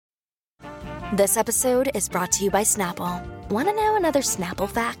This episode is brought to you by Snapple. Want to know another Snapple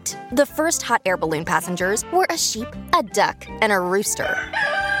fact? The first hot air balloon passengers were a sheep, a duck, and a rooster.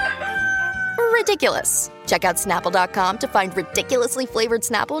 Ridiculous. Check out Snapple.com to find ridiculously flavored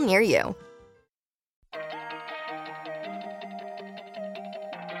Snapple near you.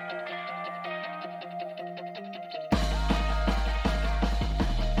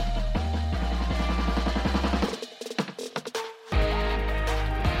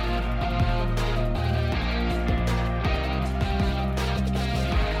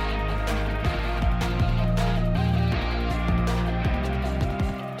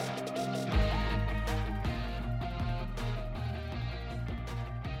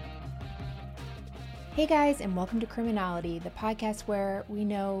 Hey guys, and welcome to Criminality, the podcast where we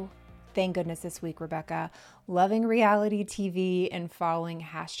know, thank goodness this week, Rebecca, loving reality TV and following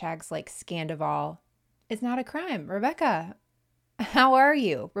hashtags like Scandival is not a crime. Rebecca, how are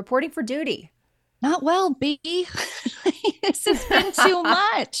you? Reporting for duty. Not well, B. This has been too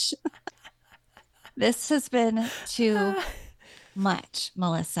much. This has been too much,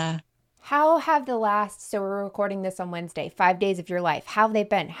 Melissa. How have so we're recording this on Wednesday, 5 days of your life. How have they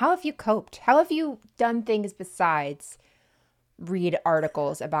been? How have you coped? How have you done things besides read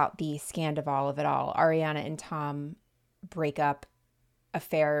articles about the Scandival of it all? Ariana and Tom break up,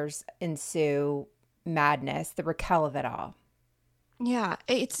 affairs ensue, madness, the Raquel of it all. Yeah,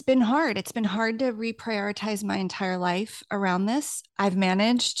 it's been hard. It's been hard to reprioritize my entire life around this. I've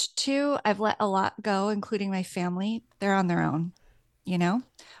managed to. I've let a lot go, including my family. They're on their own,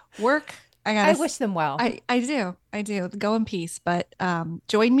 Work. I wish them well. I do. Go in peace, but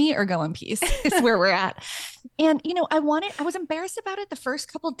join me or go in peace is where we're at. And I was embarrassed about it the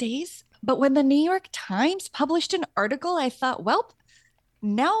first couple days, but when the New York Times published an article, I thought, well,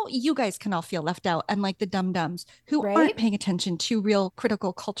 now you guys can all feel left out, and like the dum-dums who aren't paying attention to real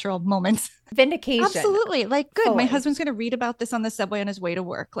critical cultural moments. Vindication. Absolutely. Like, good. Fully. My husband's going to read about this on the subway on his way to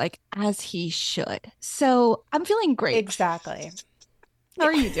work, like as he should. So I'm feeling great. Exactly. How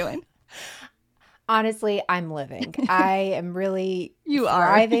are you doing? Honestly, I'm living. I am really You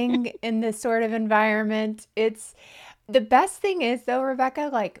thriving in this sort of environment. It's the best thing is though, Rebecca,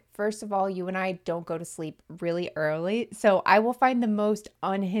 like, first of all, you and I don't go to sleep really early. So I will find the most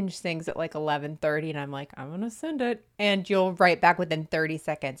unhinged things at like 11:30 and I'm like, I'm going to send it. And you'll write back within 30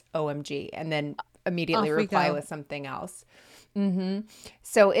 seconds, OMG, and then immediately reply with something else.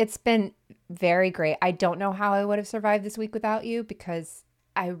 So it's been very great. I don't know how I would have survived this week without you because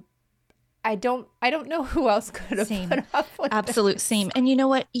I don't know who else could have put up with Absolute this. same. And you know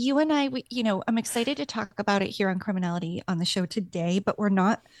what? You and I, I'm excited to talk about it here on Criminality on the show today, but we're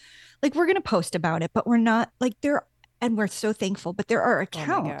not like, we're going to post about it, but we're not like and we're so thankful, but there are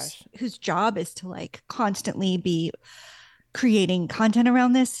accounts whose job is to like constantly be creating content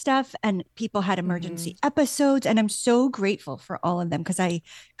around this stuff, and people had emergency episodes, and I'm so grateful for all of them because I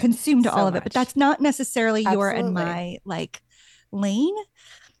consumed all of it, but that's not necessarily your and my like lane.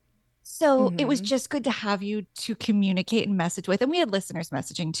 So it was just good to have you to communicate and message with. And we had listeners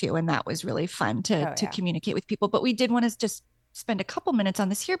messaging too. And that was really fun to communicate with people. But we did want to just spend a couple minutes on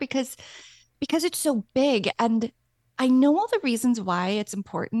this here because it's so big. And I know all the reasons why it's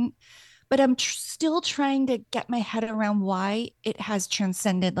important, but I'm still trying to get my head around why it has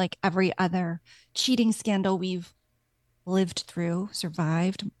transcended like every other cheating scandal we've lived through,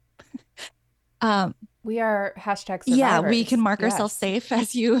 survived. We are hashtag survivors. Yeah, we can mark ourselves safe,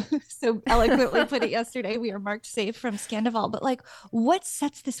 as you so eloquently put it yesterday. We are marked safe from Scandival. But like, what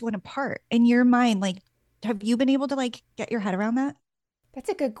sets this one apart in your mind? Like, have you been able to like get your head around that? That's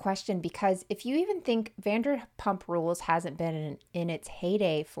a good question, because if you even think Vanderpump Rules hasn't been in its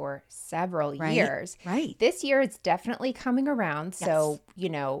heyday for several years. Right. This year it's definitely coming around. Yes. So,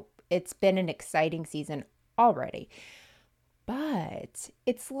 it's been an exciting season already. But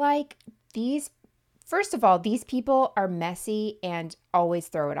it's like first of all, these people are messy and always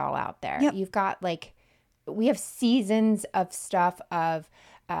throw it all out there. Yep. You've got we have seasons of stuff of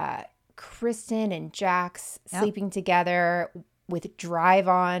Kristen and Jax sleeping together with Drive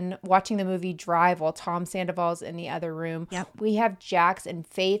on, watching the movie Drive while Tom Sandoval's in the other room. Yep. We have Jax and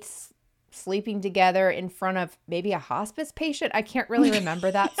Faith sleeping together in front of maybe a hospice patient. I can't really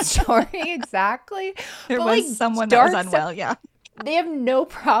remember that story exactly. There was someone that was unwell, They have no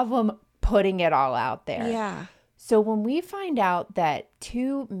problem putting it all out there. Yeah. So when we find out that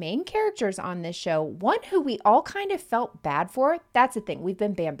two main characters on this show, one who we all kind of felt bad for, that's the thing. We've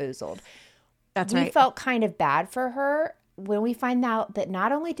been bamboozled. That's right. We felt kind of bad for her when we find out that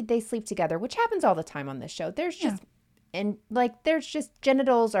not only did they sleep together, which happens all the time on this show, there's just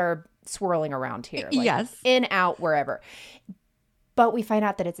genitals are swirling around here. Yes. In, out, wherever. But we find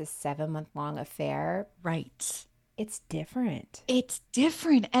out that it's a 7-month-long affair. Right. It's different. It's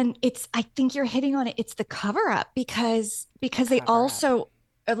different. And I think you're hitting on it. It's the cover up because they also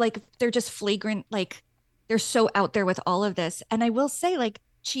are like, they're just flagrant. Like they're so out there with all of this. And I will say, like,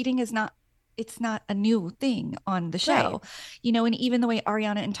 cheating is not, it's not a new thing on the show, right. You know, and even the way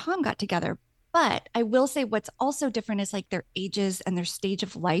Ariana and Tom got together. But I will say what's also different is like their ages and their stage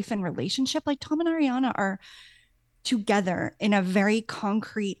of life and relationship. Like Tom and Ariana are together in a very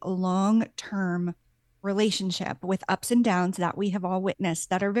concrete, long-term relationship with ups and downs that we have all witnessed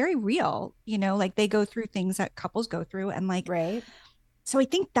that are very real, you know, like they go through things that couples go through. And like, right. So I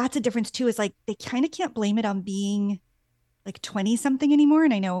think that's a difference too, is like, they kind of can't blame it on being like 20 something anymore.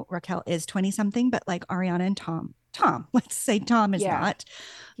 And I know Raquel is 20 something, but like Ariana and Tom, let's say Tom is not.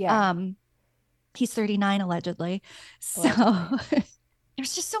 Yeah. He's 39 allegedly. So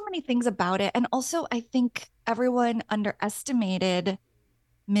there's just so many things about it. And also I think everyone underestimated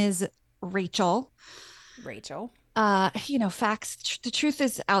Ms. Rachel. You know, facts, the truth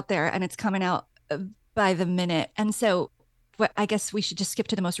is out there and it's coming out by the minute. And so I guess we should just skip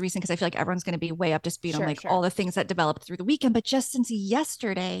to the most recent, because I feel like everyone's going to be way up to speed on like all the things that developed through the weekend. But just since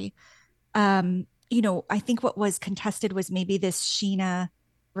yesterday, you know, I think what was contested was maybe this Scheana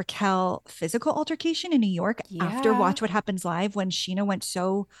Raquel physical altercation in New York after Watch What Happens Live, when Scheana went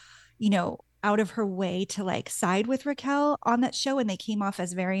so, you know, out of her way to like side with Raquel on that show. And they came off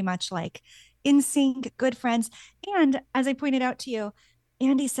as very much like in sync, good friends. And as I pointed out to you,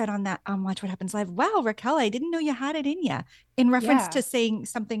 Andy said on that Watch What Happens Live, wow, Raquel, I didn't know you had it in you, in reference to saying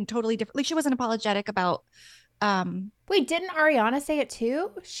something totally different. Like she wasn't apologetic about. Wait, didn't Ariana say it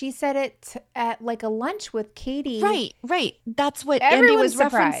too? She said it at like a lunch with Katie. Right. That's what Everyone's Andy was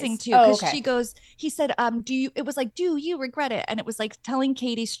referencing to. Because she goes, he said, it was like, do you regret it? And it was like telling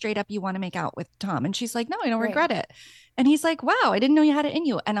Katie straight up, you want to make out with Tom. And she's like, no, I don't regret it. And he's like, wow, I didn't know you had it in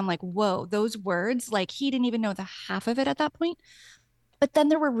you. And I'm like, whoa, those words, like he didn't even know the half of it at that point. But then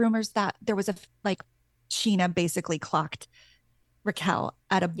there were rumors that there was Scheana basically clocked Raquel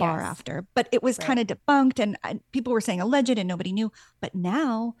at a bar after, but it was kind of debunked and people were saying alleged and nobody knew. But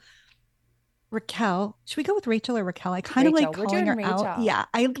now Raquel, should we go with Rachel or Raquel? I kind of like calling her Rachel out. Yeah.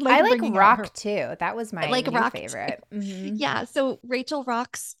 I like Rock too. That was my favorite. Mm-hmm. Yeah. So Rachel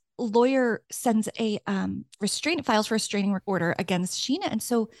Rock's lawyer sends a files for a restraining order against Scheana. And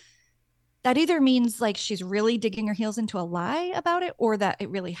so that either means like she's really digging her heels into a lie about it, or that it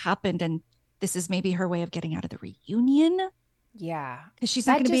really happened and this is maybe her way of getting out of the reunion. Yeah. Because she's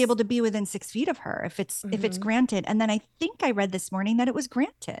not going to be able to be within 6 feet of her if it's granted. And then I think I read this morning that it was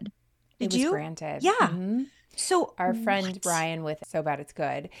granted. Did you? Granted. Yeah. Mm-hmm. So our friend Ryan with So Bad It's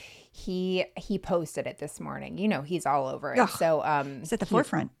Good, he posted it this morning. You know, he's all over it. Ugh. So it's at the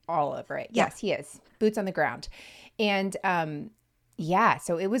forefront. All over it. Yeah. Yes, he is. Boots on the ground. And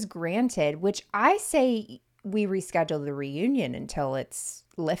so it was granted, which I say we reschedule the reunion until it's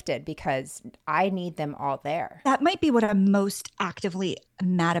lifted, because I need them all there. That might be what I'm most actively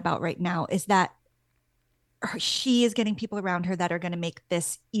mad about right now, is that she is getting people around her that are going to make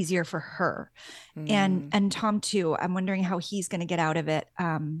this easier for her. And Tom too. I'm wondering how he's going to get out of it.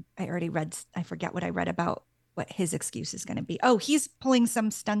 I forget what I read about what his excuse is going to be. Oh, he's pulling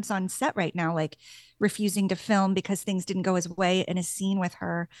some stunts on set right now, like refusing to film because things didn't go his way in a scene with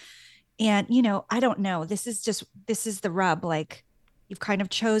her. And, you know, I don't know. This is the rub. Like, you've kind of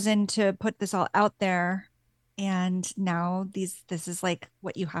chosen to put this all out there. And now this is like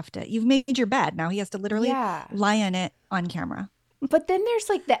what you have to, you've made your bed. Now he has to literally lie in it on camera. But then there's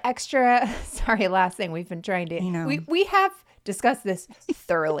like the extra, last thing we've been trying to, we have discussed this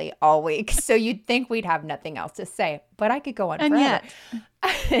thoroughly all week. So you'd think we'd have nothing else to say, but I could go on forever.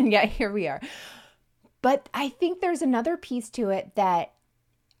 And yet here we are. But I think there's another piece to it that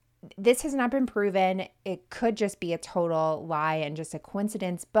this has not been proven. It could just be a total lie and just a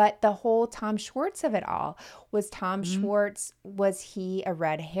coincidence. But the whole Tom Schwartz of it all was Schwartz, was he a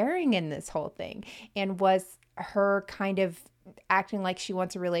red herring in this whole thing? And was her kind of acting like she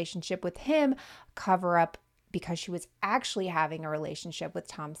wants a relationship with him cover up because she was actually having a relationship with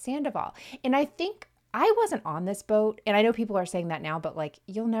Tom Sandoval? And I think I wasn't on this boat, and I know people are saying that now, but like,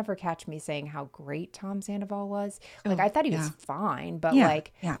 you'll never catch me saying how great Tom Sandoval was. Like, I thought he was fine, but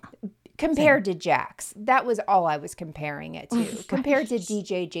compared to Jax, that was all I was comparing it to. Compared to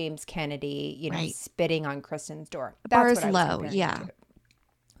DJ James Kennedy, spitting on Kristen's door. That's what I was low, to.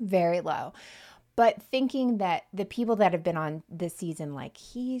 Very low. But thinking that the people that have been on this season, like,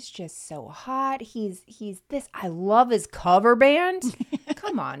 he's just so hot. He's this. I love his cover band.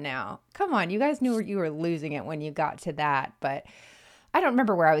 Come on now. Come on. You guys knew you were losing it when you got to that. But I don't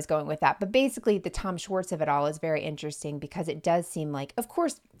remember where I was going with that, but basically the Tom Schwartz of it all is very interesting because it does seem like, of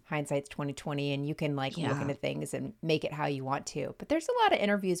course, hindsight's 2020 and you can like look into things and make it how you want to. But there's a lot of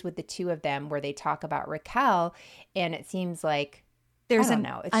interviews with the two of them where they talk about Raquel, and it seems like there's I don't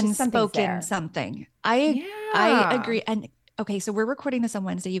an know, it's just unspoken something. I agree. And okay, so we're recording this on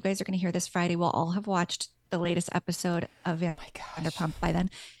Wednesday. You guys are going to hear this Friday. We'll all have watched the latest episode of Vanderpump by then.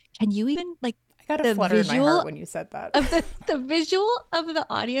 Can you even like? I got a flutter in my heart when you said that. Of the visual of the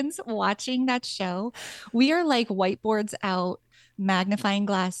audience watching that show, we are like whiteboards out, magnifying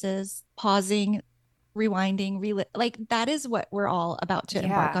glasses, pausing, rewinding, like that is what we're all about to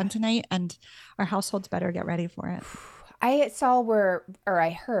embark on tonight, and our households better get ready for it. I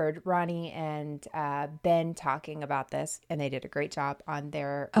heard Ronnie and Ben talking about this, and they did a great job on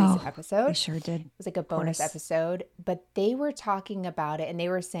their recent episode. They sure did. It was like a bonus episode, but they were talking about it, and they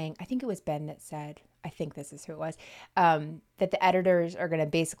were saying, I think it was Ben that said, I think this is who it was, that the editors are going to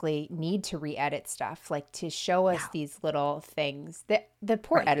basically need to re-edit stuff, like to show us these little things. The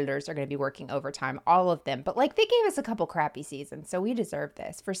poor editors are going to be working overtime, all of them. But like they gave us a couple crappy seasons, so we deserve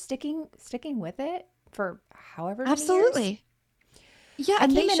this for sticking with it for however many years. Yeah, I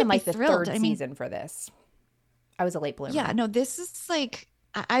came in like the third season for this. I was a late bloomer. Yeah, no, this is like,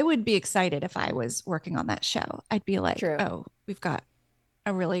 I would be excited if I was working on that show. I'd be like, oh, we've got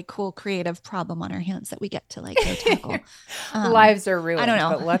a really cool creative problem on our hands that we get to like go tackle. Lives are ruined. I don't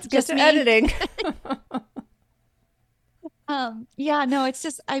know. But let's get to editing. Yeah, no, it's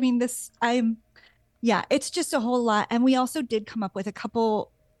just, I mean, it's just a whole lot. And we also did come up with a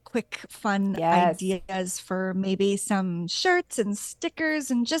couple quick fun ideas for maybe some shirts and stickers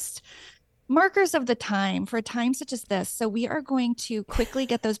and just markers of the time for a time such as this. So we are going to quickly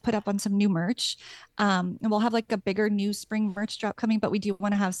get those put up on some new merch. And we'll have like a bigger new spring merch drop coming, but we do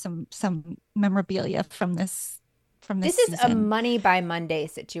want to have some memorabilia from this This is a money by Monday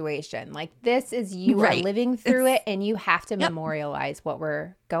situation. Like this is you are living through it, and you have to memorialize what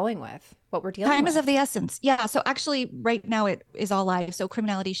we're going with, what we're dealing with. Time is of the essence. Yeah. So actually right now it is all live. So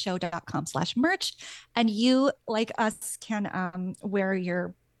criminalityshow.com/merch. And you, like us, can wear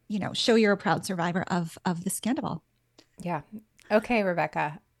your, show you're a proud survivor of the scandal. Yeah. Okay,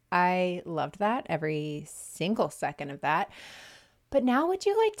 Rebecca. I loved that. Every single second of that. But now would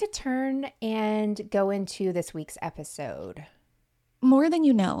you like to turn and go into this week's episode? More than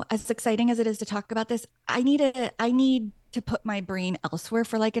you know, as exciting as it is to talk about this, I need to put my brain elsewhere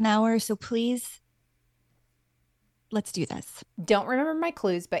for like an hour. So please, let's do this. Don't remember my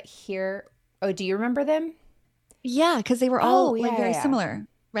clues, but here, do you remember them? Yeah, because they were all very similar,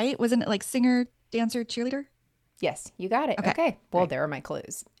 right? Wasn't it like singer, dancer, cheerleader? Yes, you got it. Okay. Well, there are my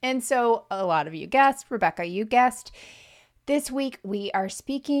clues. And so a lot of you guessed. Rebecca, you guessed. This week, we are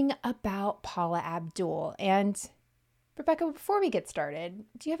speaking about Paula Abdul. And Rebecca, before we get started,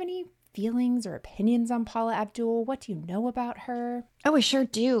 do you have any feelings or opinions on Paula Abdul? What do you know about her? Oh, I sure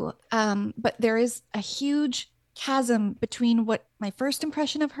do. But there is a huge chasm between what my first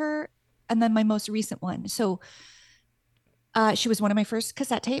impression of her and then my most recent one. So she was one of my first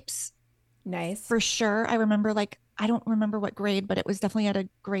cassette tapes. Nice. For sure. I remember I don't remember what grade, but it was definitely at a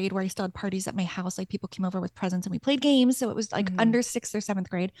grade where I still had parties at my house. Like people came over with presents and we played games. So it was like under 6th or 7th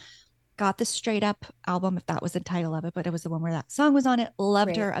grade. Got the Straight Up album, if that was the title of it, but it was the one where that song was on it.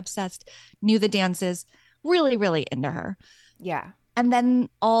 Loved her, obsessed, knew the dances, really, really into her. Yeah. And then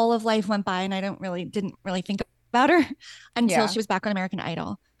all of life went by and I didn't really think about her until she was back on American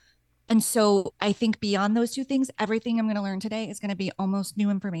Idol. And so I think beyond those two things, everything I'm going to learn today is going to be almost new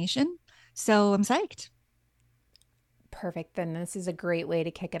information. So I'm psyched. Perfect. Then this is a great way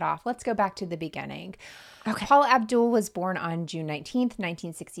to kick it off. Let's go back to the beginning. Okay. Paula Abdul was born on June 19th,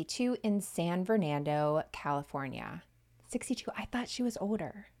 1962 in San Fernando, California. 62. I thought she was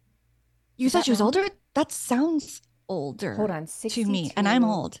older. You thought she was older? That sounds older. Hold on. 62. To me. And I'm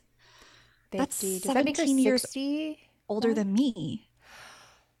old. 50. That's Does that make her 60 years older than me.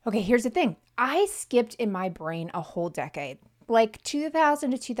 Okay, here's the thing. I skipped in my brain a whole decade. Like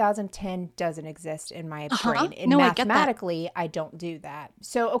 2000 to 2010 doesn't exist in my brain. And mathematically, I don't do that.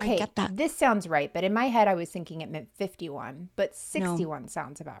 So, okay, this sounds right. But in my head, I was thinking it meant 51. But 61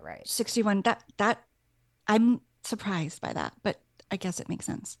 sounds about right. 61. That I'm surprised by that. But I guess it makes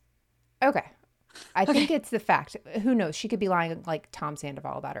sense. Okay. I think it's the fact. Who knows? She could be lying like Tom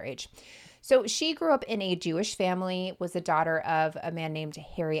Sandoval about her age. So she grew up in a Jewish family, was the daughter of a man named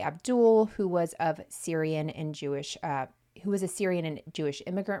Harry Abdul, who was a Syrian and Jewish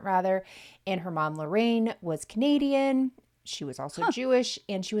immigrant rather. And her mom, Lorraine, was Canadian. She was also Jewish,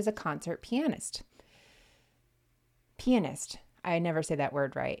 and she was a concert pianist. I never say that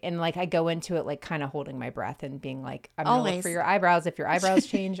word right. And like I go into it like kind of holding my breath and being like, I'm going to look Always. for your eyebrows. If your eyebrows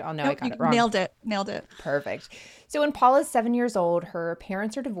change, I'll know I got you it wrong. Nailed it. Nailed it. Perfect. So when Paula's 7 years old, her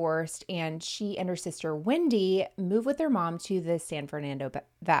parents are divorced and she and her sister Wendy move with their mom to the San Fernando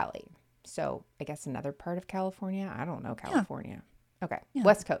Valley. So I guess another part of California. I don't know California. Yeah. Okay. Yeah.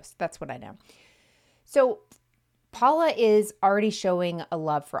 West Coast. That's what I know. So Paula is already showing a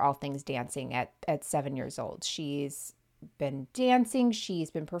love for all things dancing at 7 years old. She's been dancing.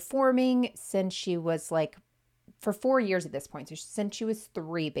 She's been performing since she was like, for 4 years at this point. So since she was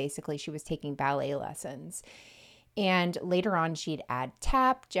 3, basically, she was taking ballet lessons. And later on, she'd add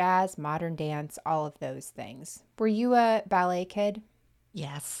tap, jazz, modern dance, all of those things. Were you a ballet kid?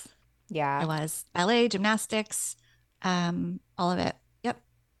 Yes. Yeah. I was. Ballet, gymnastics, all of it. Yep.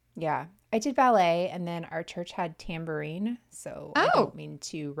 Yeah. I did ballet, and then our church had tambourine, so I don't mean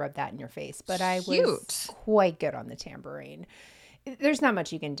to rub that in your face, but I was quite good on the tambourine. There's not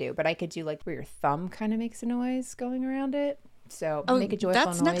much you can do, but I could do like where your thumb kind of makes a noise going around it. So make a joyful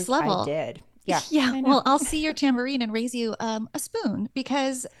that's noise. Next level. I did. Yeah. Yeah. Well, I'll see your tambourine and raise you a spoon,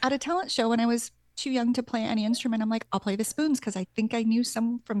 because at a talent show when I was too young to play any instrument, I'm like, I'll play the spoons because I think I knew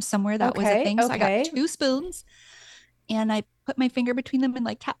some from somewhere that was a thing. So I got 2 spoons. And I put my finger between them and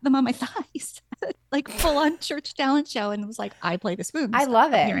like tapped them on my thighs, like full on church talent show. And it was like, I play the spoons. I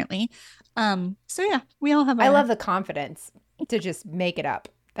love it. Apparently. So yeah, we all have I love the confidence to just make it up.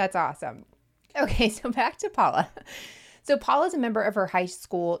 That's awesome. Okay, so back to Paula. So Paula's a member of her high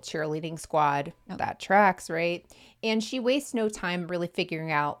school cheerleading squad. That tracks, right? And she wastes no time really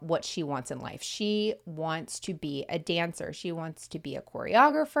figuring out what she wants in life. She wants to be a dancer. She wants to be a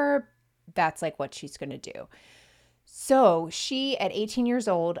choreographer. That's like what she's going to do. So she, at 18 years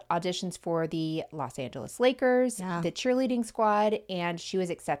old, auditions for the Los Angeles Lakers, the cheerleading squad, and she was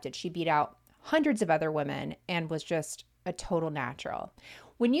accepted. She beat out hundreds of other women and was just a total natural.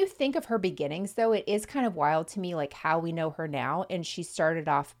 When you think of her beginnings, though, it is kind of wild to me, like how we know her now. And she started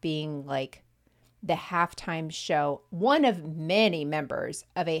off being like the halftime show, one of many members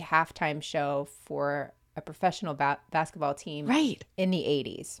of a halftime show for a professional basketball team in the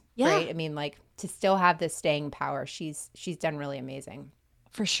 80s. Yeah. Right? I mean, like to still have this staying power, she's done really amazing.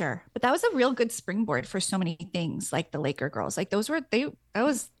 For sure. But that was a real good springboard for so many things, like the Laker girls. Like there was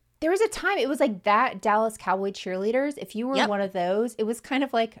a time, it was like that Dallas Cowboy cheerleaders. If you were one of those, it was kind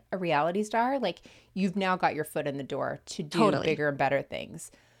of like a reality star. Like you've now got your foot in the door to do bigger and better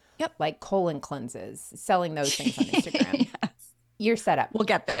things. Yep. Like colon cleanses, selling those things on Instagram. Yes. You're set up. We'll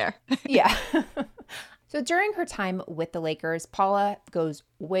get there. Yeah. So during her time with the Lakers, Paula goes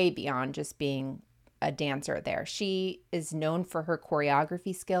way beyond just being a dancer there. She is known for her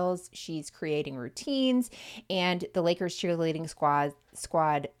choreography skills. She's creating routines, and the Lakers cheerleading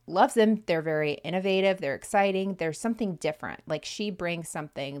squad loves them. They're very innovative. They're exciting. There's something different. Like she brings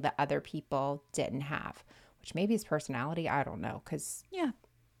something that other people didn't have, which maybe is personality. I don't know, because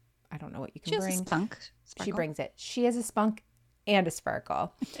I don't know what you can bring. She has a spunk. She brings it. She has a spunk and a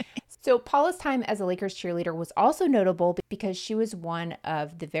sparkle. So Paula's time as a Lakers cheerleader was also notable because she was one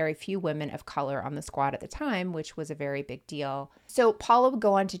of the very few women of color on the squad at the time, which was a very big deal. So Paula would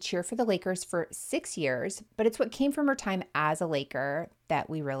go on to cheer for the Lakers for 6 years, but it's what came from her time as a Laker that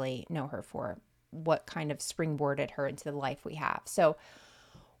we really know her for, what kind of springboarded her into the life we have. So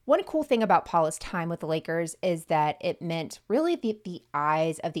one cool thing about Paula's time with the Lakers is that it meant really the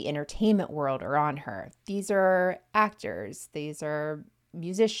eyes of the entertainment world are on her. These are actors, these are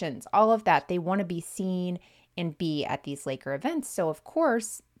musicians, all of that. They want to be seen and be at these Laker events. So of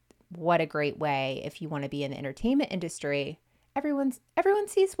course, what a great way if you want to be in the entertainment industry. Everyone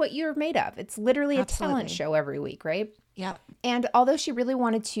sees what you're made of. It's literally a talent show every week, right? Yeah. And although she really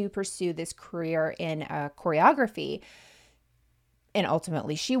wanted to pursue this career in choreography, and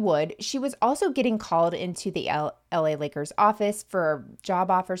ultimately she was also getting called into the LA Lakers office for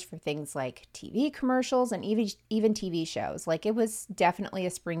job offers for things like TV commercials and even TV shows. Like it was definitely a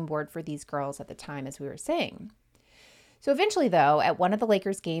springboard for these girls at the time, as we were saying. So eventually, though, at one of the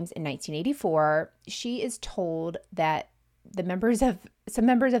Lakers games in 1984, she is told that some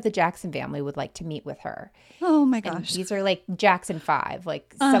members of the Jackson family would like to meet with her. Oh my gosh. And these are like Jackson 5,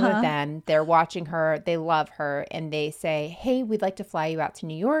 like some of them, they're watching her, they love her, and they say, hey, we'd like to fly you out to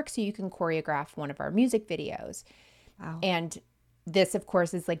New York so you can choreograph one of our music videos. Wow. And this, of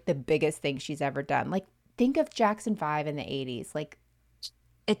course, is like the biggest thing she's ever done. Like think of Jackson 5 in the 80s. Like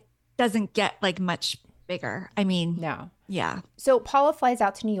it doesn't get like much bigger. I mean, no. Yeah. So Paula flies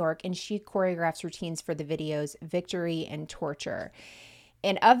out to New York and she choreographs routines for the videos Victory and Torture.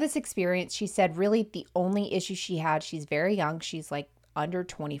 And of this experience, she said really the only issue she had, she's very young, she's like under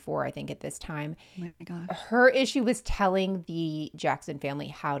 24, I think, at this time. Oh my gosh. Her issue was telling the Jackson family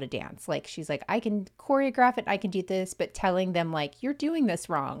how to dance. Like, she's like, I can choreograph it, I can do this, but telling them, like, you're doing this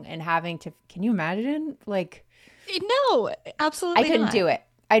wrong and having to, can you imagine? Like, no, absolutely I couldn't not. do it.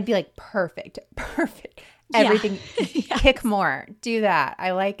 I'd be like, perfect. Everything, Yes. kick more, do that.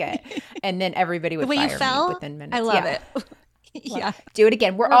 I like it. And then everybody would The way you fire fell, me within minutes. I love it. Yeah. Do it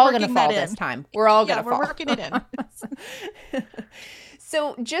again. We're all going to working fall that this in. time. We're all going to fall. We're working it in.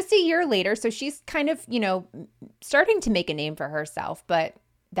 So just a year later, so she's kind of, starting to make a name for herself, but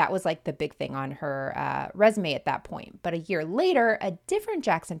that was like the big thing on her resume at that point. But a year later, a different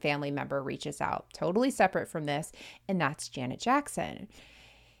Jackson family member reaches out, totally separate from this, and that's Janet Jackson.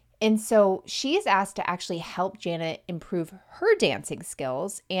 And so she is asked to actually help Janet improve her dancing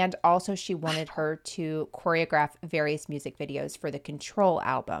skills. And also she wanted her to choreograph various music videos for the Control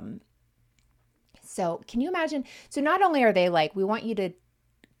album. So can you imagine? So not only are they like, we want you to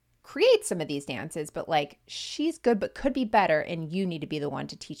create some of these dances, but like, she's good, but could be better. And you need to be the one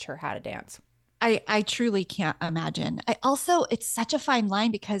to teach her how to dance. I truly can't imagine. It's such a fine line,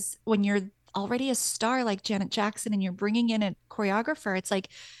 because when you're already a star like Janet Jackson and you're bringing in a choreographer, it's like,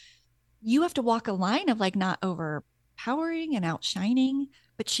 you have to walk a line of like not overpowering and outshining,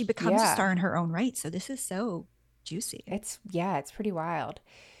 but she becomes a star in her own right. So this is so juicy. It's pretty wild.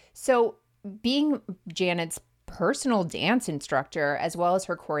 So being Janet's personal dance instructor, as well as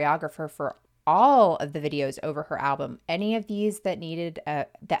her choreographer for all of the videos over her album, any of these that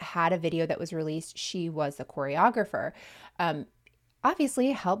had a video that was released, she was the choreographer.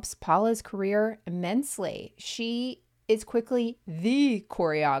 Obviously helps Paula's career immensely. She is quickly the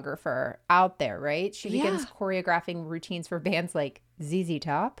choreographer out there, right? She begins choreographing routines for bands like ZZ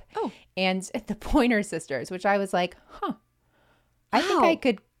Top and the Pointer Sisters, which I was like, I think I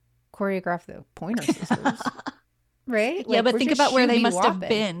could choreograph the Pointer Sisters. Right? Yeah, like, but think about where they must have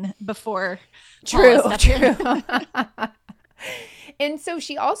been before. True. And so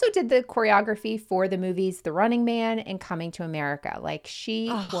she also did the choreography for the movies The Running Man and Coming to America. Like, she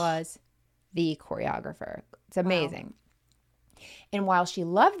was the choreographer. It's amazing. Wow. And while she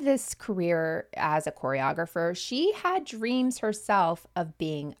loved this career as a choreographer, she had dreams herself of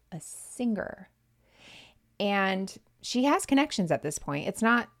being a singer. And she has connections at this point. It's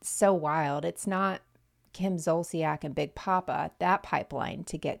not so wild. It's not Kim Zolciak and Big Papa, that pipeline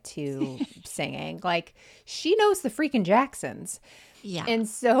to get to singing. Like, she knows the freaking Jacksons. Yeah. And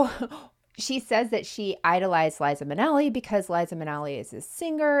so she says that she idolized Liza Minnelli because Liza Minnelli is a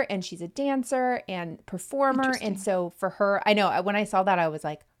singer and she's a dancer and performer. And so for her, I know when I saw that, I was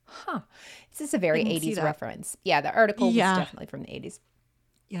like, this is a very 80s reference. Yeah, the article was definitely from the 80s.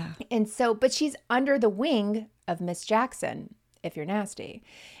 Yeah. And so, but she's under the wing of Miss Jackson, if you're nasty.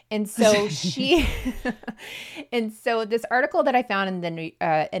 And so and so this article that I found in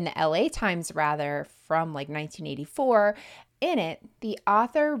the LA Times, rather, from like 1984, in it, the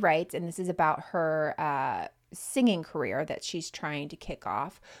author writes, and this is about her singing career that she's trying to kick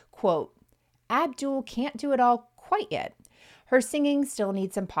off, quote, Abdul can't do it all quite yet. Her singing still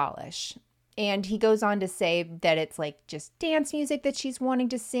needs some polish. And he goes on to say that it's like just dance music that she's wanting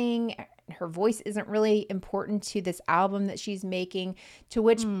to sing. Her voice isn't really important to this album that she's making, to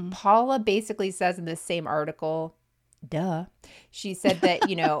which Paula basically says in this same article, duh. She said that,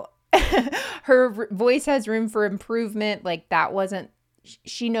 her voice has room for improvement. Like, that wasn't,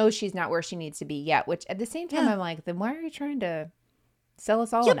 she knows she's not where she needs to be yet, which at the same time, I'm like, then why are you trying to sell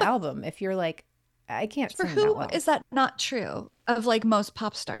us all an album if you're like, I can't sing that well? Is that not true of like most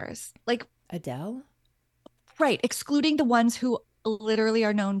pop stars? Like Adele? Right. Excluding the ones who literally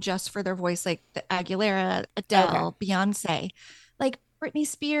are known just for their voice, like the Aguilera, Adele, Beyonce, like Britney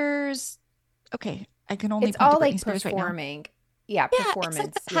Spears. Okay. I can only, it's all like performing. Right, yeah. Performance.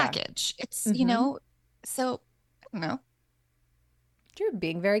 It's a package. It's, so I don't know. You're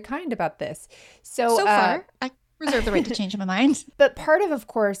being very kind about this. So far, I reserve the right to change my mind. But part of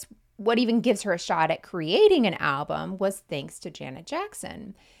course, what even gives her a shot at creating an album was thanks to Janet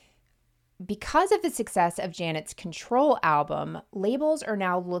Jackson. Because of the success of Janet's Control album, labels are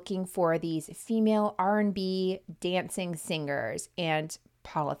now looking for these female R&B dancing singers, and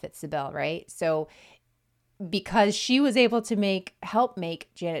Paula fits the bill, right? So because she was able to help make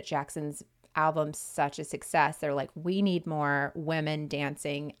Janet Jackson's album such a success, they're like, we need more women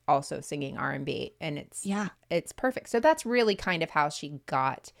dancing, also singing R&B, and it's perfect. So that's really kind of how she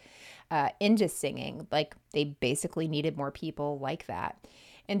got into singing. Like, they basically needed more people like that.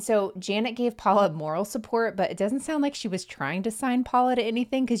 And so Janet gave Paula moral support, but it doesn't sound like she was trying to sign Paula to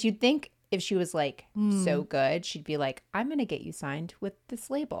anything, because you'd think if she was like so good, she'd be like, I'm going to get you signed with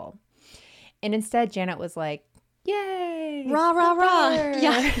this label. And instead, Janet was like, Yay! Rah, rah, rah. Power.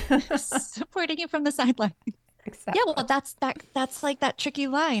 Yeah. Supporting you from the sideline. Exactly. Yeah, well, that's like that tricky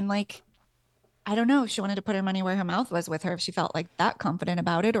line. Like, I don't know if she wanted to put her money where her mouth was with her, if she felt like that confident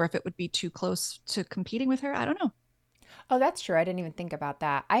about it, or if it would be too close to competing with her. I don't know. Oh, that's true. I didn't even think about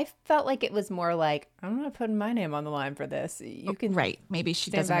that. I felt like it was more like, I'm not putting my name on the line for this. You can Right. Maybe she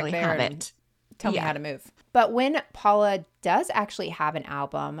stand doesn't back really there have and it. tell me Yeah. how to move. But when Paula does actually have an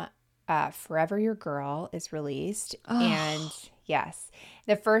album, Forever Your Girl is released. Oh. And yes,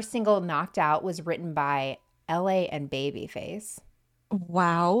 the first single, Knocked Out, was written by LA and Babyface.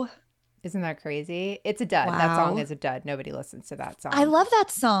 Wow. Isn't that crazy? It's a dud. That song Wow. is a dud. Nobody listens to that song. I love that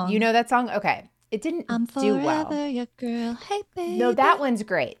song. You know that song? Okay. It didn't I'm do forever well. your girl. Hey, baby. No, that one's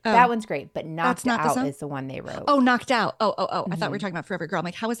great. Oh. That one's great. But Knocked not the Out song? is the one they wrote. Oh, Knocked Out. Oh. I thought we were talking about Forever Girl. I'm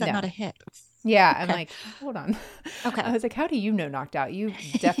like, how is that No. not a hit? Yeah, I'm Okay. like, hold on. Okay. I was like, how do you know Knocked Out? You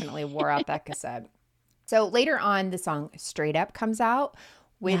definitely wore out that cassette. So later on, the song Straight Up comes out,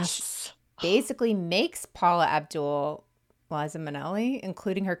 which Yes. basically makes Paula Abdul Liza Minnelli,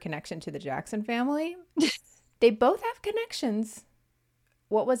 including her connection to the Jackson family. They both have connections.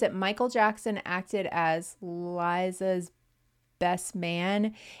 What was it? Michael Jackson acted as Liza's best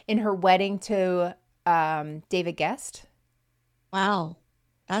man in her wedding to David Guest. Wow.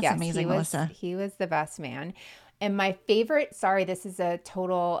 That's Yes, amazing, Melissa. He was the best man. And my favorite, sorry, this is a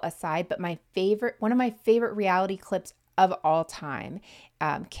total aside, but one of my favorite reality clips of all time,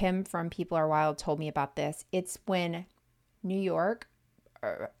 Kim from People Are Wild told me about this. It's when New York,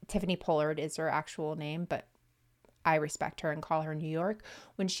 Tiffany Pollard is her actual name, but I respect her and call her New York.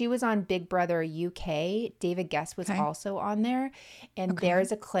 When she was on Big Brother UK, David Guest was also on there. And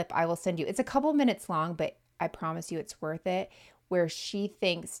there's a clip I will send you. It's a couple minutes long, but I promise you it's worth it, where she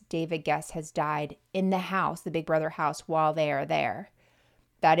thinks David Guest has died in the house, the Big Brother house, while they are there.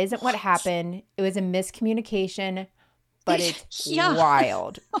 That isn't what happened. It was a miscommunication, but it's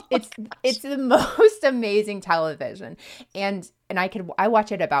wild. It's the most amazing television. And I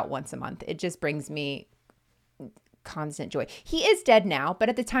watch it about once a month. It just brings me constant joy. He is dead now, but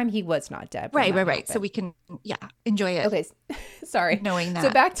at the time he was not dead. Right. So we can, enjoy it. Okay. Sorry. Knowing that. So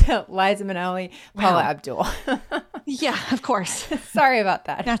back to Liza Minnelli, Paula Abdul. Yeah, of course. Sorry about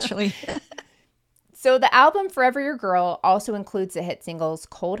that. Naturally. So the album Forever Your Girl also includes the hit singles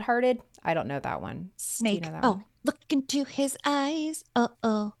Cold Hearted. I don't know that one. Snake. know that Oh, one? look into his eyes.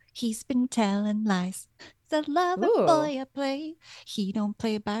 Oh, he's been telling lies. The lover Ooh. boy I play. He don't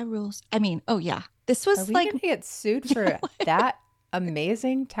play by rules. I mean, oh yeah. This Are was we like going to get sued for that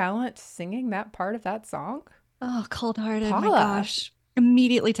amazing talent singing that part of that song? Cold hearted. My Paula. gosh.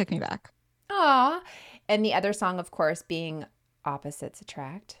 Immediately took me back. Aw. And the other song, of course, being Opposites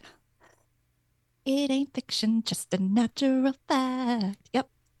Attract. It ain't fiction, just a natural fact. Yep.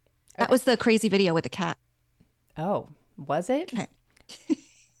 That was the crazy video with the cat. Oh, was it? Okay.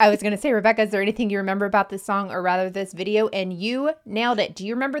 I was going to say, Rebecca, is there anything you remember about this song or rather this video? And you nailed it. Do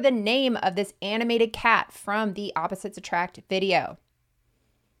you remember the name of this animated cat from the Opposites Attract video?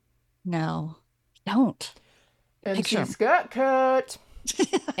 No, don't. MC Scat Cat.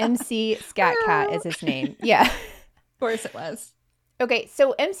 MC Scat Cat is his name. Yeah. Of course it was. Okay,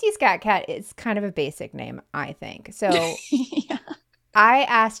 so MC Scat Cat is kind of a basic name, I think. So Yeah. I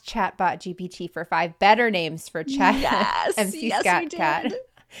asked Chatbot GPT for 5 better names for Yes, MC yes, Scat you Cat. did.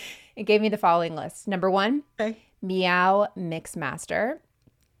 It gave me the following list. Number 1, Okay. Meow Mixmaster.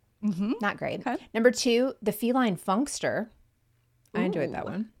 Mm-hmm. Not great. Okay. Number 2, The Feline Funkster. I enjoyed that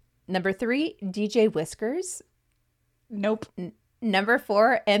Ooh. one. Number 3, DJ Whiskers. Nope. Number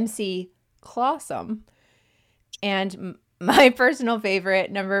 4, MC Clawsome. And my personal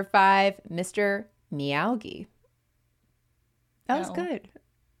favorite, number 5, Mr. Meowgie. That was No. good.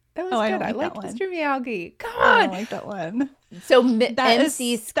 That was Oh, I good. don't I like liked that Mr. Meowgie. Come I on. don't like that one. So That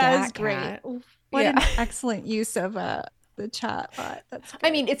MC is Scat great. Cat. What Yeah. an excellent use of the chat bot. That's I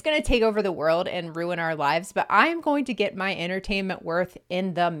mean, it's going to take over the world and ruin our lives, but I'm going to get my entertainment worth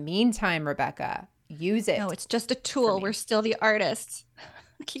in the meantime, Rebecca. Use it. no, it's just a tool. me. We're still the artists.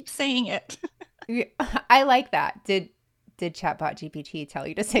 Keep saying it. I like that. Did Chatbot GPT tell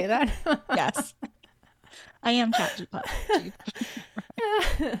you to say that? Yes. I am ChatGPT.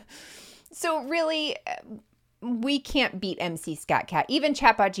 So really, we can't beat MC Scat Cat. Even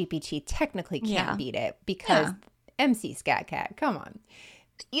Chatbot GPT technically can't Yeah. beat it because Yeah. MC Scat Cat, come on.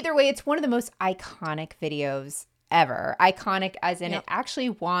 Either way, it's one of the most iconic videos ever. Iconic as in Yep. it actually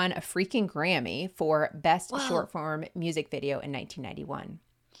won a freaking Grammy for Best Wow. Short Form Music Video in 1991.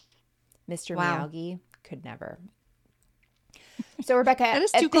 Mr. Wow. Miyagi could never. So Rebecca, That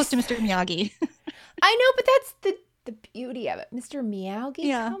is at too close to this- Mr. Miyagi. I know, but that's the beauty of it. Mr. Miyagi,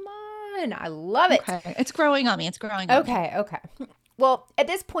 Yeah. come on. fun. I love it. Okay. It's growing on me. Okay. Well, at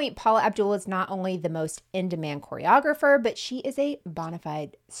this point, Paula Abdul is not only the most in-demand choreographer, but she is a bona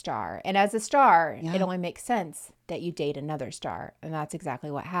fide star. And as a star, it only makes sense that you date another star. And that's exactly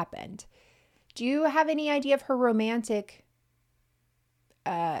what happened. Do you have any idea of her romantic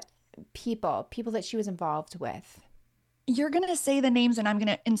people that she was involved with? You're going to say the names and I'm going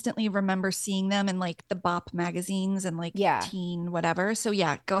to instantly remember seeing them in like the Bop magazines and like teen whatever. So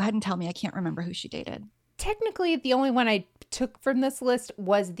yeah, go ahead and tell me. I can't remember who she dated. Technically, the only one I took from this list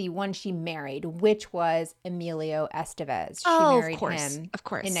was the one she married, which was Emilio Estevez. She married him in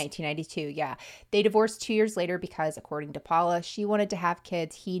 1992. Yeah. They divorced 2 years later because, according to Paula, she wanted to have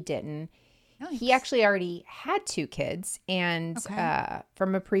kids. He didn't. Nice. He actually already had 2 kids and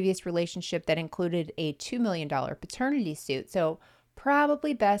from a previous relationship that included a $2 million paternity suit. So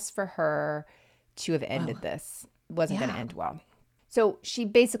probably best for her to have ended this. Wasn't going to end well. So she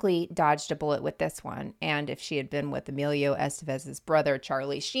basically dodged a bullet with this one. And if she had been with Emilio Estevez's brother,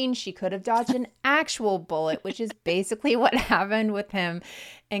 Charlie Sheen, she could have dodged an actual bullet, which is basically what happened with him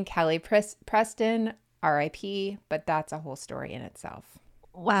and Kelly Preston, RIP. But that's a whole story in itself.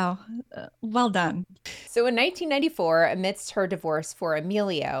 Wow. Well done. So in 1994, amidst her divorce for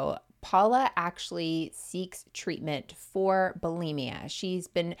Emilio, Paula actually seeks treatment for bulimia. She's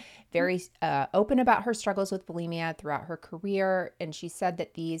been very open about her struggles with bulimia throughout her career, and she said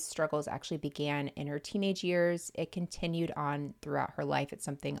that these struggles actually began in her teenage years. It continued on throughout her life. It's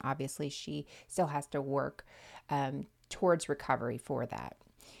something, obviously, she still has to work towards recovery for that.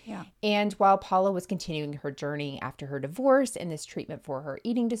 Yeah. And while Paula was continuing her journey after her divorce and this treatment for her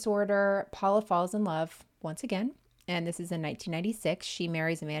eating disorder, Paula falls in love once again. And this is in 1996. She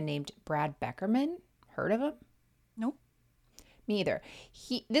marries a man named Brad Beckerman. Heard of him? Nope. Me either.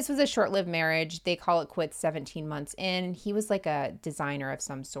 This was a short-lived marriage. They call it quits 17 months in. He was like a designer of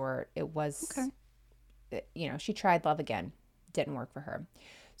some sort. It was, she tried love again. Didn't work for her.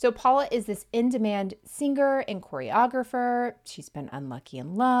 So Paula is this in-demand singer and choreographer. She's been unlucky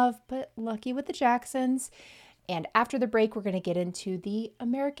in love, but lucky with the Jacksons. And after the break, we're going to get into the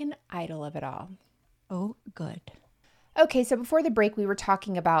American Idol of it all. Oh, good. Okay, so before the break, we were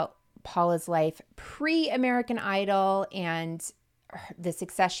talking about Paula's life pre-American Idol and the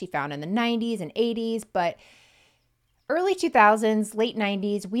success she found in the 90s and 80s. But early 2000s, late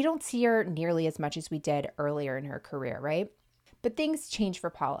 90s, we don't see her nearly as much as we did earlier in her career, right? But things changed for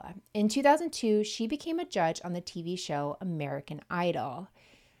Paula. In 2002, she became a judge on the TV show American Idol.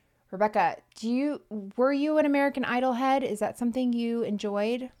 Rebecca, were you an American Idol head? Is that something you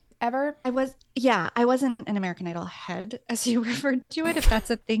enjoyed ever? I wasn't an American Idol head, as you referred to it, if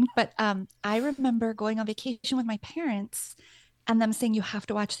that's a thing. But I remember going on vacation with my parents and them saying, you have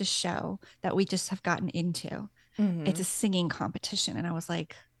to watch this show that we just have gotten into. Mm-hmm. It's a singing competition. And I was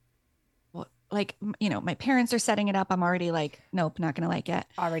like, my parents are setting it up. I'm already like, nope, not going to like it.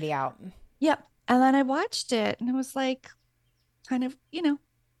 Already out. Yep. And then I watched it and it was like, kind of,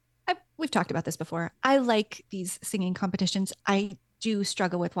 we've talked about this before. I like these singing competitions. I do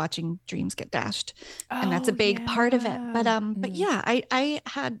struggle with watching dreams get dashed. And that's a big part of it. But yeah,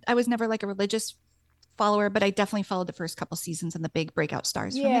 I was never like a religious follower, but I definitely followed the first couple seasons and the big breakout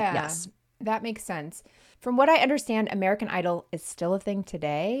stars from it. Yes. That makes sense. From what I understand, American Idol is still a thing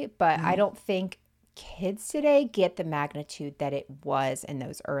today, but I don't think kids today get the magnitude that it was in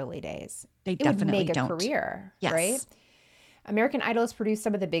those early days. They definitely would make don't. A career, yes. Right? American Idol has produced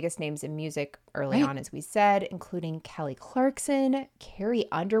some of the biggest names in music early on, as we said, including Kelly Clarkson, Carrie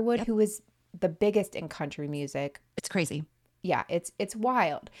Underwood, who was the biggest in country music. It's crazy. Yeah, it's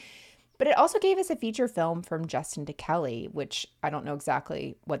wild. But it also gave us a feature film from Justin to Kelly, which I don't know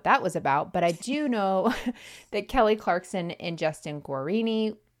exactly what that was about, but I do know that Kelly Clarkson and Justin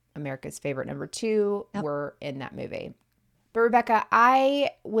Guarini, America's favorite number 2, were in that movie. But Rebecca, I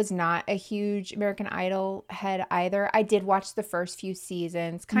was not a huge American Idol head either. I did watch the first few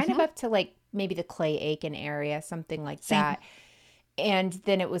seasons, kind of up to like maybe the Clay Aiken area, something like that. And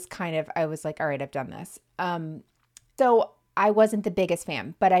then it was I was like, all right, I've done this. So I wasn't the biggest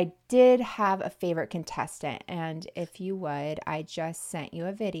fan, but I did have a favorite contestant. And if you would, I just sent you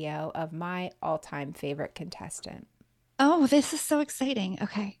a video of my all-time favorite contestant. Oh, this is so exciting.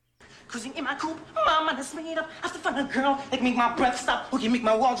 Okay. Cruising in my coupe, my mind is made up. I still find a girl that make my breath stop. Who can make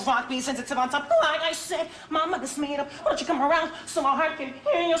my walls rock, be sensitive on top. Like I said, my mind is made up. Why don't you come around so my heart can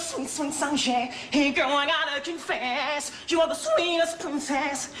hear your sweet, sweet song, yeah. Hey girl, I gotta confess, you are the sweetest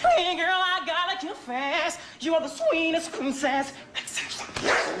princess. Hey girl, I gotta confess, you are the sweetest princess.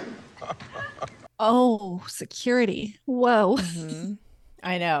 Oh, security. Whoa. Mm-hmm.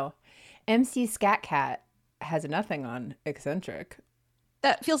 I know. MC Scat Cat has nothing on Eccentric.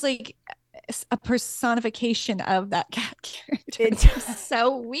 That feels like a personification of that cat character. It's It's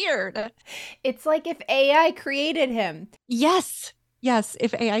so weird. It's like if AI created him. Yes. Yes.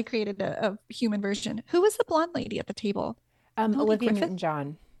 If AI created a human version. Who was the blonde lady at the table? Melanie Olivia Griffith?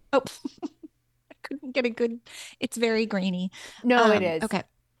 Newton-John. Oh, I couldn't get a good. It's very grainy. No, it is. Okay.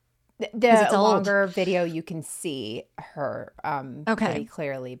 The it's old. longer video, you can see her Okay. pretty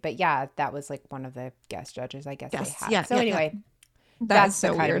clearly. But yeah, that was like one of the guest judges, I guess Yes. they had. Yeah, So yeah, anyway, That's the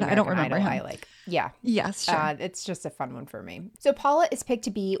so kind of weird. I don't American remember Idol him. I like. Yeah. Yes, sure. It's just a fun one for me. So Paula is picked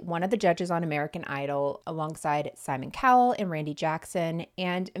to be one of the judges on American Idol alongside Simon Cowell and Randy Jackson.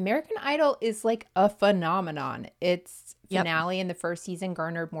 And American Idol is like a phenomenon. Its finale in the first season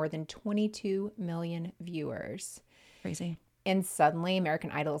garnered more than 22 million viewers. Crazy. And suddenly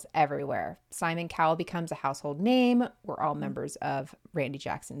American Idol is everywhere. Simon Cowell becomes a household name. We're all members of Randy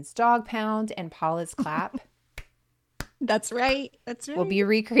Jackson's Dog Pound, and Paula's clap That's right. That's right. will be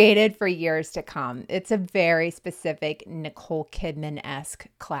recreated for years to come. It's a very specific Nicole Kidman-esque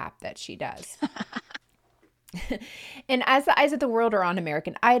clap that she does. And as the eyes of the world are on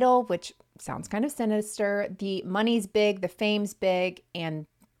American Idol, which sounds kind of sinister, the money's big, the fame's big, and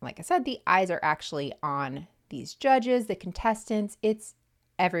like I said, the eyes are actually on these judges, the contestants. It's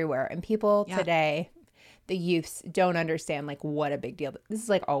everywhere. And people today, the youths, don't understand like what a big deal. This is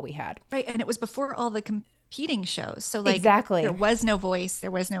like all we had. Right. And it was before all the competing shows. So like exactly, there was no Voice.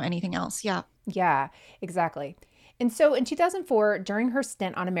 There was no anything else. Yeah. Yeah, exactly. And so in 2004, during her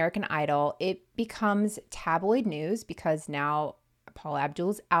stint on American Idol, it becomes tabloid news because now Paula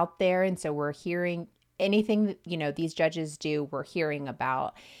Abdul's out there. And so we're hearing anything that, you know, these judges do, we're hearing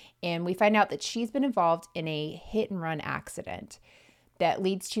about. And we find out that she's been involved in a hit and run accident that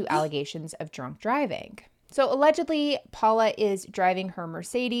leads to allegations of drunk driving. So allegedly, Paula is driving her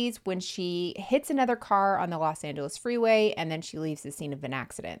Mercedes when she hits another car on the Los Angeles freeway, and then she leaves the scene of an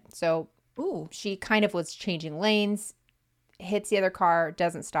accident. So she kind of was changing lanes, hits the other car,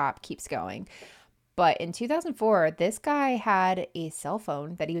 doesn't stop, keeps going. But in 2004, this guy had a cell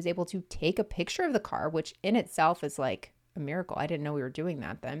phone that he was able to take a picture of the car, which in itself is like a miracle. I didn't know we were doing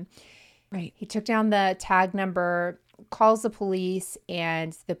that then. Right. He took down the tag number, calls the police,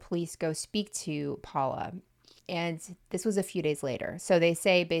 and the police go speak to Paula. And this was a few days later. So they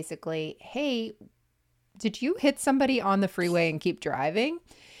say basically, hey, did you hit somebody on the freeway and keep driving?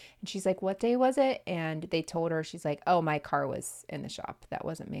 And she's like, what day was it? And they told her, she's like, oh, my car was in the shop. That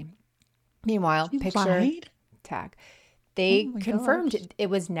wasn't me. Meanwhile, picture, tag. They confirmed it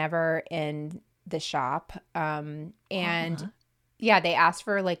was never in the shop. And yeah, they asked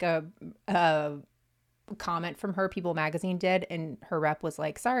for like a comment from her. People Magazine did. And her rep was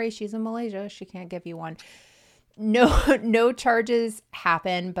like, sorry, she's in Malaysia. She can't give you one. No charges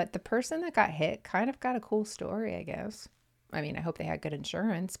happen. But the person that got hit kind of got a cool story, I guess. I mean, I hope they had good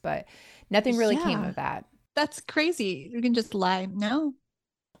insurance, but nothing really came of that. That's crazy. You can just lie. No.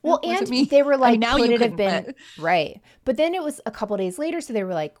 Well, and they were like, I mean, now could you it have been but... right? But then it was a couple days later, so they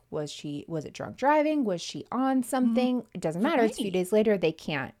were like, was it drunk driving? Was she on something? It doesn't matter. It's a few days later. They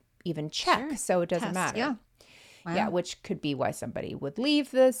can't even check, so it doesn't matter. Yeah. Wow. Yeah, which could be why somebody would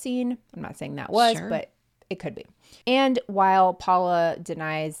leave the scene. I'm not saying that was, but it could be. And while Paula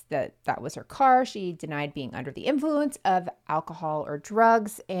denies that that was her car, she denied being under the influence of alcohol or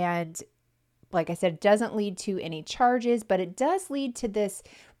drugs. And like I said, it doesn't lead to any charges, but it does lead to this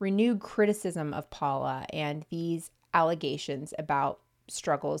renewed criticism of Paula and these allegations about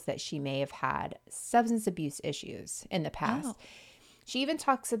struggles that she may have had, substance abuse issues in the past. Oh. She even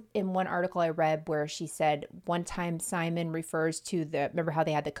talks in one article I read where she said one time Simon refers to remember how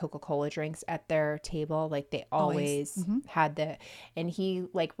they had the Coca-Cola drinks at their table? Like they always had and he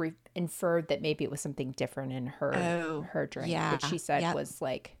like inferred that maybe it was something different in her drink, which she said was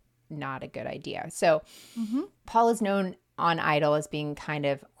like not a good idea. So Paul is known on Idol as being kind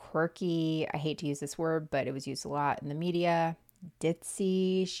of quirky. I hate to use this word, but it was used a lot in the media.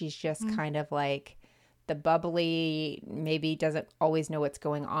 Ditzy. She's just kind of like the bubbly, maybe doesn't always know what's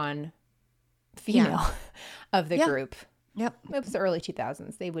going on female of the group. Yep. It was the early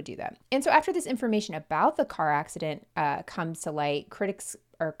 2000s. They would do that. And so after this information about the car accident comes to light, critics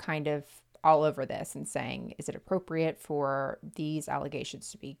are kind of all over this and saying, is it appropriate for these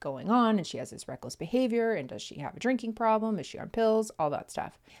allegations to be going on? And she has this reckless behavior. And does she have a drinking problem? Is she on pills? All that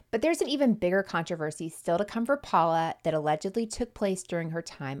stuff. But there's an even bigger controversy still to come for Paula that allegedly took place during her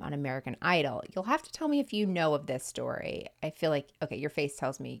time on American Idol. You'll have to tell me if you know of this story. I feel like, okay, your face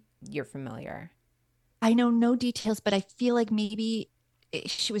tells me you're familiar. I know no details, but I feel like maybe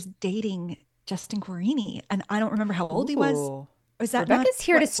she was dating Justin Guarini. And I don't remember how old he was. Was that Rebecca's not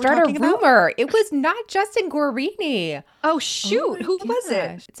here to what we're start a talking about? rumor. It was not Justin Guarini. Oh Oh shoot, my who was it?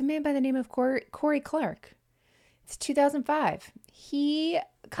 gosh. It's a man by the name of Corey Clark. It's 2005. He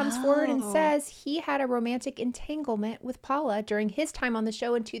comes forward and Oh. says he had a romantic entanglement with Paula during his time on the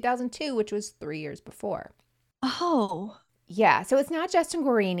show in 2002, which was 3 years before. Oh, Yeah, so it's not Justin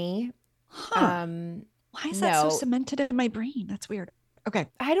Guarini. huh. Why is that so no. cemented in my brain? That's weird. Okay.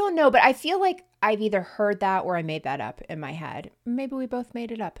 I don't know, but I feel like I've either heard that or I made that up in my head. Maybe we both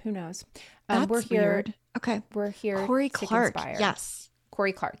made it up. Who knows? That's we're here. weird. Okay. We're here Corey to Clark. conspire. Yes.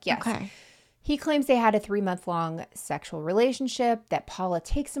 Corey Clark. Yes. Okay. He claims they had a 3-month-long sexual relationship, that Paula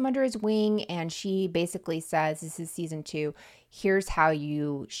takes him under his wing, and she basically says, this is season 2, here's how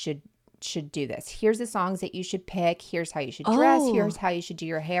you should do this. Here's the songs that you should pick. Here's how you should dress. Oh. Here's how you should do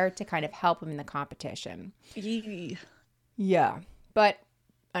your hair to kind of help him in the competition. Yee. Yeah. But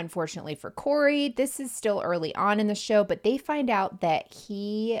unfortunately for Corey, this is still early on in the show, but they find out that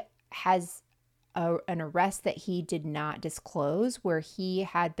he has an arrest that he did not disclose, where he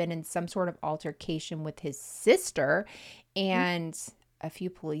had been in some sort of altercation with his sister and a few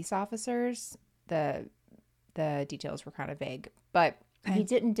police officers. The details were kind of vague, but he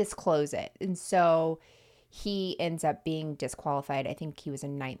didn't disclose it. And so he ends up being disqualified. I think he was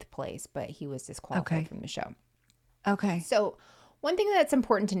in 9th place, but he was disqualified from the show. Okay. So one thing that's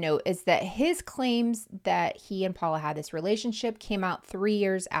important to note is that his claims that he and Paula had this relationship came out 3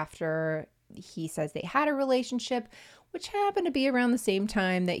 years after he says they had a relationship, which happened to be around the same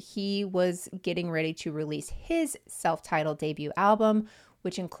time that he was getting ready to release his self-titled debut album,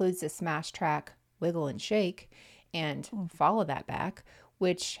 which includes the smash track Wiggle and Shake and Follow That Back,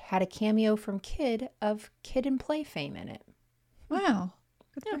 which had a cameo from Kid of Kid and Play fame in it. Wow.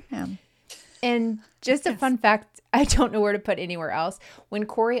 Good for him. And just a fun fact, I don't know where to put anywhere else. When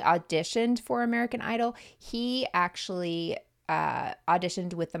Corey auditioned for American Idol, he actually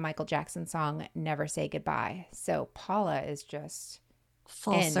auditioned with the Michael Jackson song Never Say Goodbye. So Paula is just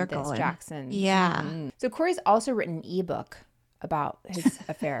Full in circle. this Jackson. Yeah. Mhm. So Corey's also written an ebook about his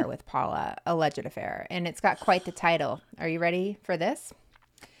affair with Paula, alleged affair, and it's got quite the title. Are you ready for this?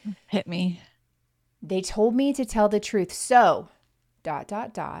 Hit me. They told me to tell the truth. So, ...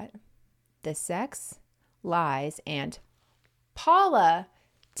 the sex, lies, and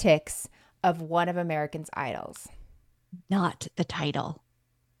politics of one of American's idols. Not the title.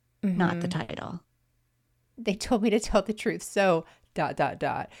 Not the title. They told me to tell the truth. So ...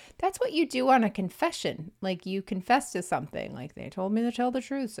 That's what you do on a confession. Like, you confess to something. Like, they told me to tell the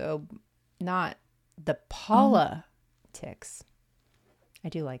truth. So not the politics. I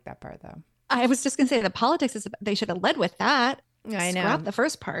do like that part, though. I was just going to say the politics is, they should have led with that. I know. Scrap the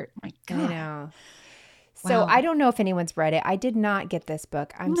first part. My God. I know. So Wow. I don't know if anyone's read it. I did not get this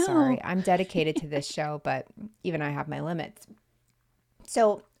book. I'm No. sorry. I'm dedicated to this show, but even I have my limits.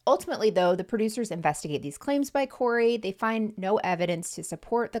 So ultimately, though, the producers investigate these claims by Corey. They find no evidence to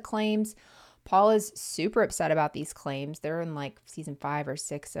support the claims. Paula's super upset about these claims. They're in like season 5 or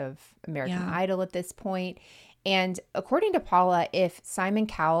 6 of American Idol at this point. And according to Paula, if Simon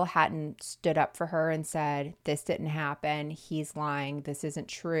Cowell hadn't stood up for her and said, this didn't happen, he's lying, this isn't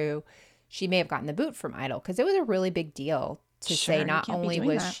true, she may have gotten the boot from Idol, because it was a really big deal to Sure, say you not can't be only doing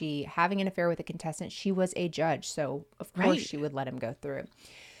was that. she having an affair with a contestant, she was a judge. So of course Right. she would let him go through.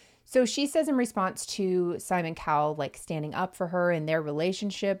 So she says in response to Simon Cowell, like standing up for her in their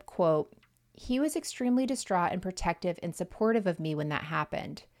relationship, quote, he was extremely distraught and protective and supportive of me when that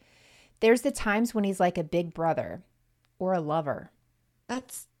happened. There's the times when he's like a big brother or a lover.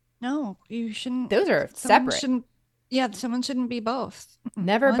 That's no, you shouldn't. Those are someone separate. Shouldn't, yeah, someone shouldn't be both.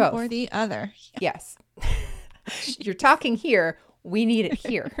 Never One both. or the other. Yes. You're talking here. We need it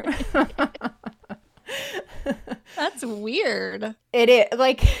here. That's weird. It is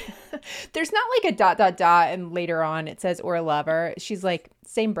like, there's not like a ... and later on it says or a lover. She's like,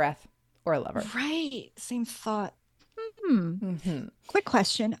 same breath, or a lover. Right. Same thought. Mm-hmm. Quick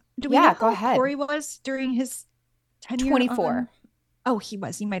question. Do we Yeah, know go how ahead. Corey was during his tenure? 24. Oh, he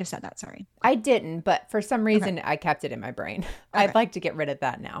was. You might have said that. Sorry. I didn't, but for some reason I kept it in my brain. I'd like to get rid of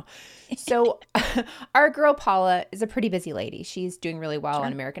that now. So our girl Paula is a pretty busy lady. She's doing really well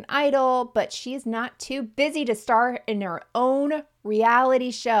on American Idol, but she's not too busy to star in her own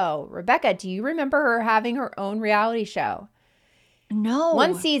reality show. Rebecca, do you remember her having her own reality show? No.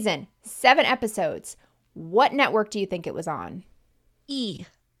 1 season, 7 episodes. What network do you think it was on? E.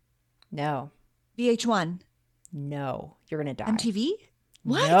 No. VH1. No. You're going to die. MTV?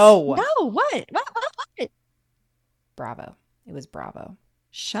 What? No. No. What? What? Bravo. It was Bravo.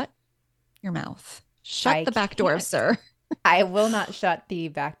 Shut your mouth. Shut I the back door, can't. sir. I will not shut the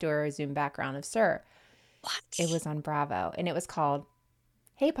backdoor Zoom background of Sir. What? It was on Bravo, and it was called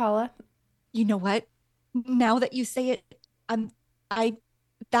Hey Paula. You know what? Now that you say it, I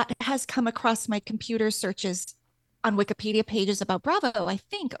that has come across my computer searches on Wikipedia pages about Bravo, I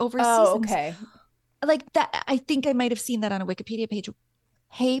think, over seasons. Okay. Like that, I think I might have seen that on a Wikipedia page.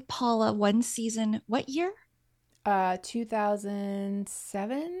 Hey Paula, one season, what year?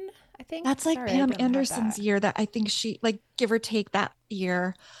 2007, I think. That's like Sorry, Pam Anderson's year that I think she, like, give or take that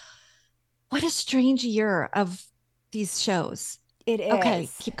year. What a strange year of these shows. It is. Okay,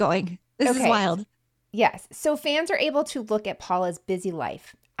 keep going. This is wild. Yes. So fans are able to look at Paula's busy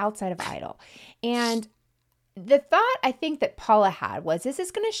life outside of Idol. And the thought I think that Paula had was, this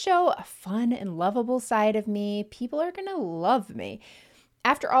is going to show a fun and lovable side of me. People are going to love me.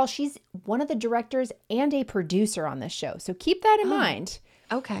 After all, she's one of the directors and a producer on this show. So keep that in mind.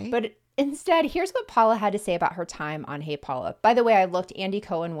 Okay. But instead, here's what Paula had to say about her time on Hey Paula. By the way, I looked. Andy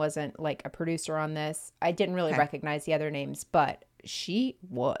Cohen wasn't like a producer on this. I didn't really recognize the other names, but she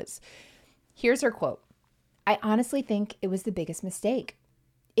was. Here's her quote. I honestly think it was the biggest mistake.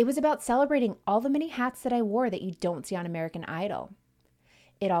 It was about celebrating all the many hats that I wore that you don't see on American Idol.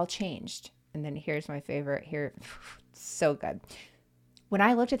 It all changed. And then here's my favorite here. So good. When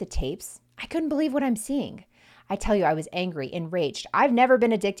I looked at the tapes, I couldn't believe what I'm seeing. I tell you, I was angry, enraged. I've never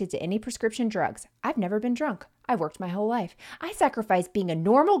been addicted to any prescription drugs. I've never been drunk. I've worked my whole life. I sacrificed being a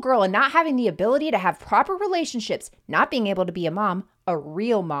normal girl and not having the ability to have proper relationships, not being able to be a mom, a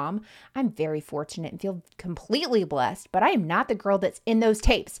real mom. I'm very fortunate and feel completely blessed, but I am not the girl that's in those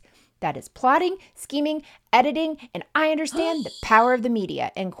tapes. That is plotting, scheming, editing, and I understand the power of the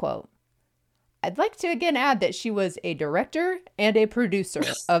media, end quote. I'd like to again add that she was a director and a producer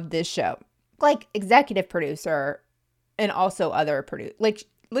of this show. Like executive producer and also other producer. Like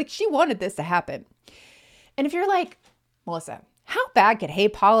she wanted this to happen. And if you're like, Melissa, how bad could Hey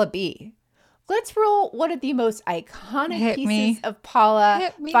Paula be? Let's roll one of the most iconic pieces of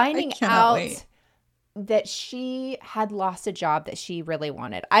Paula finding out that she had lost a job that she really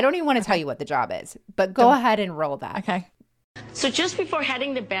wanted. I don't even want to tell you what the job is, but go ahead and roll that. Okay. So just before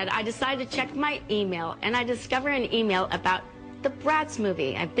heading to bed, I decided to check my email, and I discovered an email about the Bratz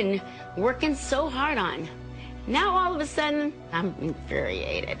movie I've been working so hard on. Now all of a sudden, I'm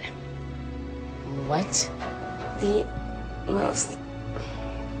infuriated. What? The most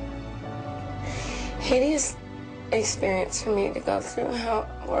hideous experience for me to go through. How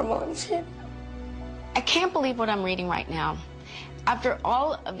horrible and shit. I can't believe what I'm reading right now. After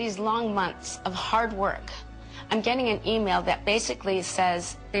all of these long months of hard work, I'm getting an email that basically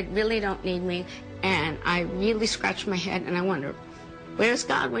says they really don't need me, and I really scratch my head and I wonder, where's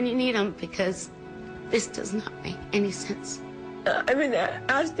God when you need him? Because this does not make any sense. I've been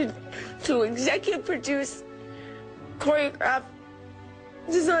asked to executive produce, choreograph,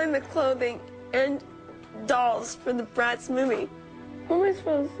 design the clothing, and dolls for the Bratz movie. What am I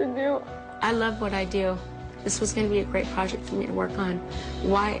supposed to do? I love what I do. This was going to be a great project for me to work on.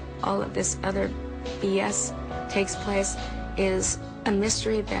 Why all of this other BS takes place is a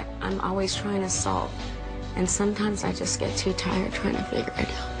mystery that I'm always trying to solve. And sometimes I just get too tired trying to figure it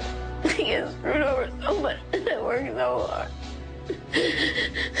out. I get screwed over so much and I work so hard.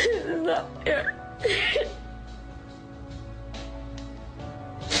 This is not fair.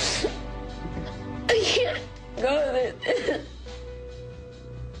 I can't go with it.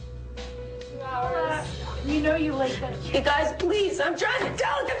 You know you like that. You guys, please, I'm trying to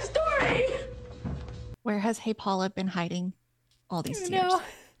tell a story. Where has Hey Paula been hiding all these years?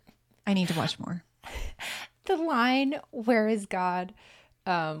 I need to watch more. The line, where is God?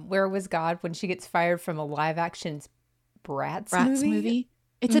 Where was God when she gets fired from a live action Bratz movie?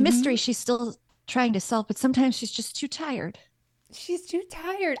 It's a mystery she's still trying to solve, but sometimes she's just too tired. She's too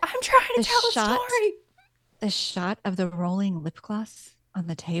tired. I'm trying to tell a story. The shot of the rolling lip gloss on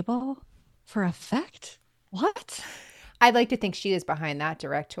the table for effect? What? I'd like to think she is behind that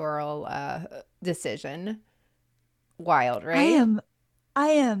directorial decision. Wild, right? I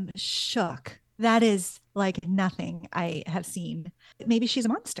am shook. That is like nothing I have seen. Maybe she's a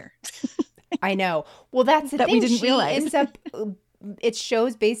monster. I know. Well, that's the thing. We didn't she realize. Ends up. It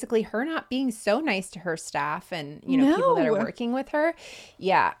shows basically her not being so nice to her staff and people that are working with her.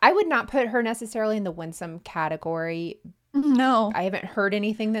 Yeah, I would not put her necessarily in the winsome category. No, I haven't heard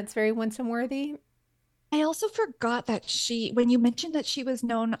anything that's very winsome worthy. I also forgot that when you mentioned that she was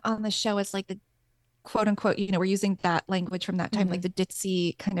known on the show as like the quote unquote, we're using that language from that time, like the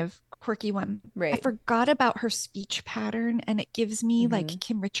ditzy kind of quirky one. Right. I forgot about her speech pattern, and it gives me like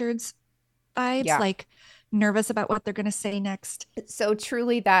Kim Richards vibes, like nervous about what they're going to say next. So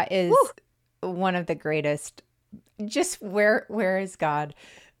truly that is one of the greatest. Just where is God?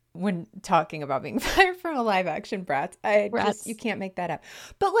 when talking about being fired from a live action Bratz. You can't make that up.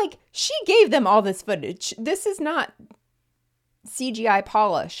 But like, she gave them all this footage. This is not CGI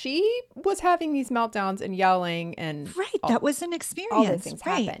Paula. She was having these meltdowns and yelling and that was an experience. All those things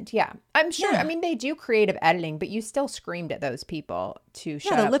happened. Yeah. I'm sure. I mean, they do creative editing, but you still screamed at those people to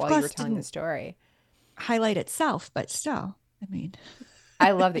shut up while you were telling the story. Highlight itself, but still, I mean.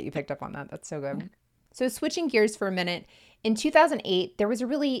 I love that you picked up on that. That's so good. So switching gears for a minute, in 2008, there was a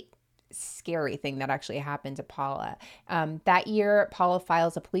really scary thing that actually happened to Paula. That year, Paula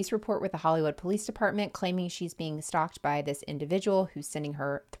files a police report with the Hollywood Police Department claiming she's being stalked by this individual who's sending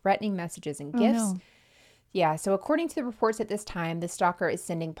her threatening messages and gifts. No. Yeah, so according to the reports at this time, the stalker is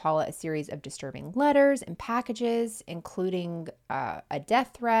sending Paula a series of disturbing letters and packages, including a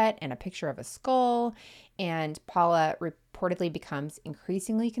death threat and a picture of a skull. And Paula reportedly becomes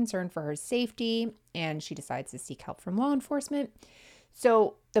increasingly concerned for her safety, and she decides to seek help from law enforcement.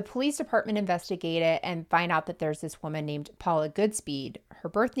 So the police department investigate it and find out that there's this woman named Paula Goodspeed. Her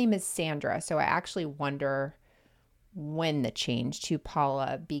birth name is Sandra, so I actually wonder when the change to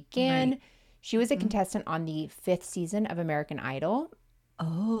Paula began. Right. She was a contestant on the 5th season of American Idol.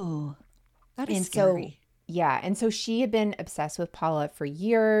 Oh, that is scary. And so she had been obsessed with Paula for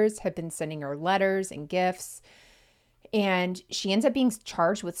years, had been sending her letters and gifts. And she ends up being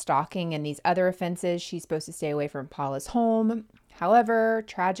charged with stalking and these other offenses. She's supposed to stay away from Paula's home. However,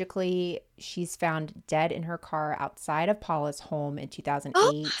 tragically, she's found dead in her car outside of Paula's home in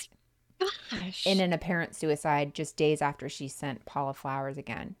 2008 in an apparent suicide just days after she sent Paula flowers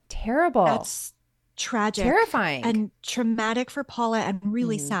again. Terrible. That's tragic. Terrifying. And traumatic for Paula and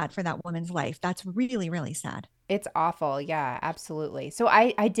really sad for that woman's life. That's really, really sad. It's awful. Yeah, absolutely. So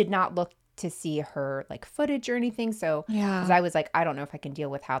I did not look to see her like footage or anything. So because I was like, I don't know if I can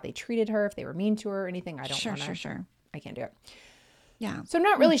deal with how they treated her, if they were mean to her or anything. I don't want to. Sure. I can't do it. Yeah. So I'm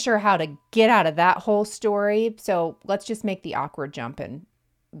not really sure how to get out of that whole story. So let's just make the awkward jump and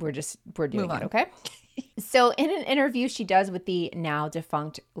we're doing it. Okay. So in an interview she does with the now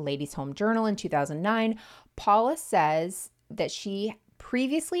defunct Ladies Home Journal in 2009, Paula says that she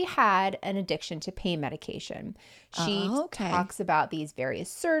previously had an addiction to pain medication. She talks about these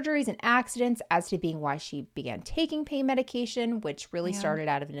various surgeries and accidents as to being why she began taking pain medication, which really started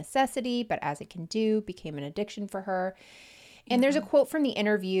out of necessity, but as it can do, became an addiction for her. And there's a quote from the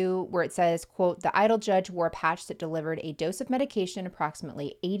interview where it says, quote, "The Idol judge wore a patch that delivered a dose of medication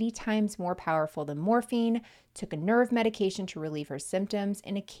approximately 80 times more powerful than morphine, took a nerve medication to relieve her symptoms,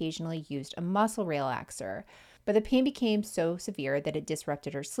 and occasionally used a muscle relaxer. But the pain became so severe that it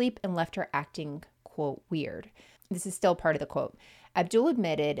disrupted her sleep and left her acting, quote, weird." This is still part of the quote. Abdul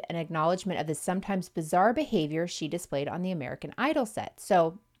admitted an acknowledgement of the sometimes bizarre behavior she displayed on the American Idol set.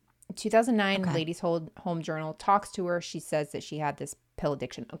 So 2009, Ladies Home Journal talks to her. She says that she had this pill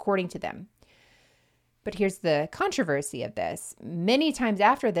addiction, according to them. But here's the controversy of this. Many times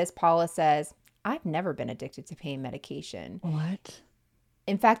after this, Paula says, "I've never been addicted to pain medication." What?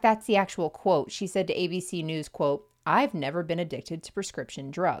 In fact, that's the actual quote. She said to ABC News, quote, "I've never been addicted to prescription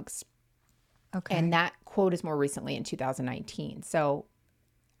drugs." Okay. And that quote is more recently in 2019. So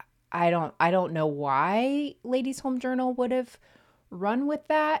I don't know why Ladies Home Journal would have run with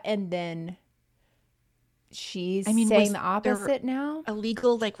that, and then she's saying the opposite now. A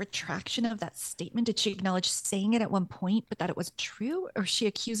legal retraction of that statement? Did she acknowledge saying it at one point, but that it wasn't true? Or is she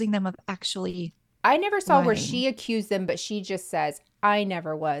accusing them of actually? I never saw where she accused them, but she just says, I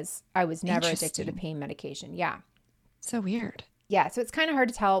was never addicted to pain medication. Yeah. So weird. Yeah. So it's kind of hard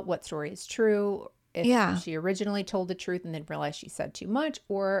to tell what story is true. If she originally told the truth and then realized she said too much,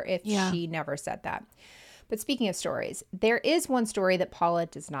 or if she never said that. But speaking of stories, there is one story that Paula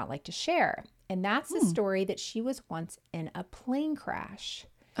does not like to share. And that's the story that she was once in a plane crash.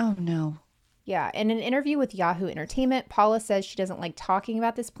 Oh, no. Yeah. In an interview with Yahoo Entertainment, Paula says she doesn't like talking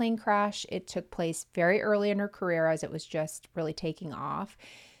about this plane crash. It took place very early in her career as it was just really taking off.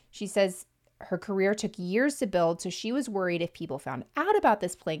 She says her career took years to build, so she was worried if people found out about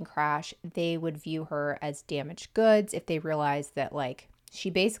this plane crash, they would view her as damaged goods if they realized that she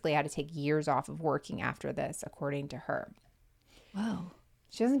basically had to take years off of working after this, according to her. Wow.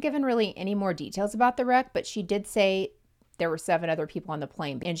 She hasn't given really any more details about the wreck, but she did say there were 7 other people on the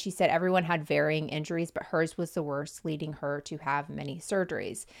plane. And she said everyone had varying injuries, but hers was the worst, leading her to have many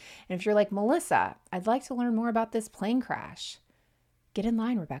surgeries. And if you're like, Melissa, I'd like to learn more about this plane crash, get in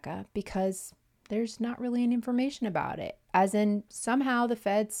line, Rebecca, because there's not really any information about it. As in, somehow the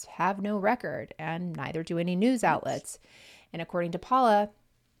feds have no record, and neither do any news outlets. And according to Paula,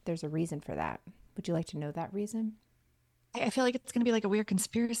 there's a reason for that. Would you like to know that reason? I feel like it's going to be like a weird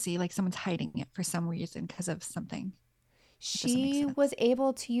conspiracy, like someone's hiding it for some reason because of something. She was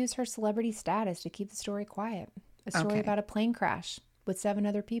able to use her celebrity status to keep the story quiet. A story about a plane crash with 7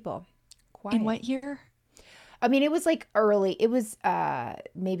 other people. Quiet. In what year? I mean, it was like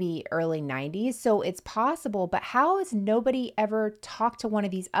maybe early 90s. So it's possible. But how has nobody ever talked to one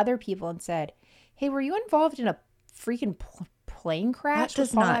of these other people and said, hey, were you involved in a freaking plane crash? That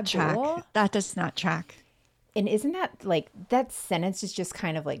does not track. That does not track. And isn't that like, that sentence is just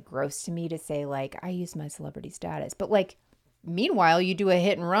kind of like gross to me to say, like, I use my celebrity status. But like, meanwhile, you do a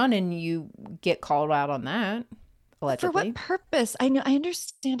hit and run and you get called out on that. Allegedly. For what purpose? I know, I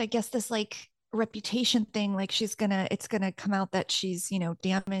understand, I guess, this like reputation thing, like it's gonna come out that she's,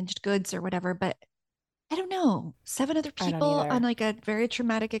 damaged goods or whatever, but I don't know. 7 other people on like a very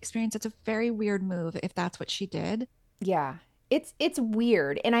traumatic experience. It's a very weird move if that's what she did. Yeah. It's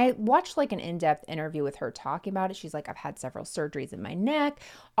weird. And I watched like an in-depth interview with her talking about it. She's like, I've had several surgeries in my neck,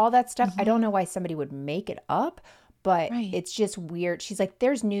 all that stuff. I don't know why somebody would make it up, but it's just weird. She's like,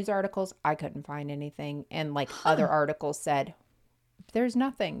 there's news articles. I couldn't find anything. And like other articles said, there's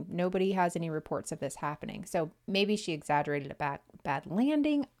nothing. Nobody has any reports of this happening. So maybe she exaggerated a bad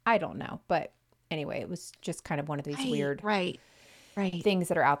landing. I don't know. But anyway, it was just kind of one of these weird things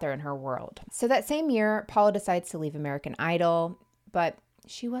that are out there in her world. So that same year, Paula decides to leave American Idol, but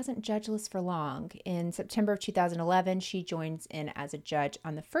she wasn't judgeless for long. In September of 2011, she joins in as a judge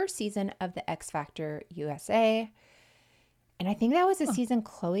on the first season of the X Factor USA. And I think that was the season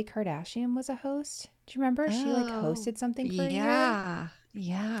Khloe Kardashian was a host. Do you remember? She like hosted something for a year.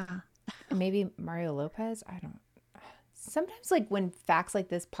 Yeah. Maybe Mario Lopez. I don't. Sometimes like when facts like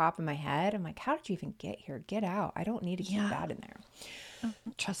this pop in my head, I'm like, how did you even get here? Get out. I don't need to keep that in there. I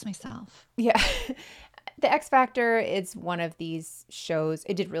don't trust myself. Yeah. The X Factor is one of these shows.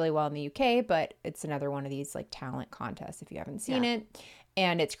 It did really well in the UK, but it's another one of these like talent contests if you haven't seen it.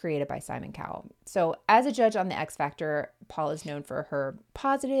 And it's created by Simon Cowell. So as a judge on the X Factor, Paula is known for her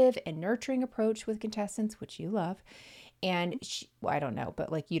positive and nurturing approach with contestants, which you love. And I don't know,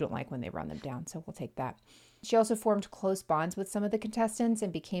 but like you don't like when they run them down, so we'll take that. She also formed close bonds with some of the contestants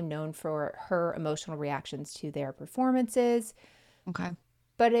and became known for her emotional reactions to their performances. Okay.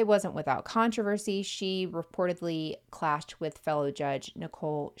 But it wasn't without controversy. She reportedly clashed with fellow judge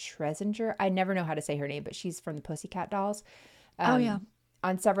Nicole Scherzinger. I never know how to say her name, but she's from the Pussycat Dolls.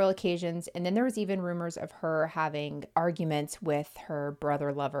 On several occasions. And then there was even rumors of her having arguments with her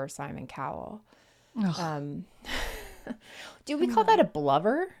brother lover, Simon Cowell. Do we call that a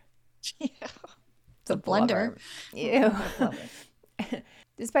blubber? Yeah. It's a blender. Ew.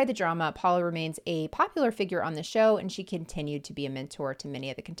 Despite the drama, Paula remains a popular figure on the show, and she continued to be a mentor to many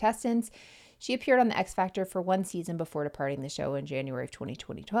of the contestants. She appeared on The X Factor for one season before departing the show in January of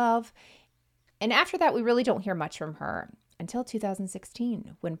 2012. And after that, we really don't hear much from her until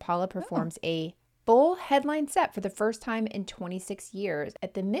 2016, when Paula performs a full headline set for the first time in 26 years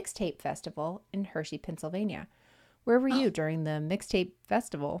at the Mixtape Festival in Hershey, Pennsylvania. Where were you during the Mixtape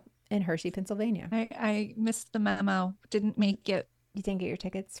Festival in Hershey, Pennsylvania? I missed the memo. Didn't make it. You didn't get your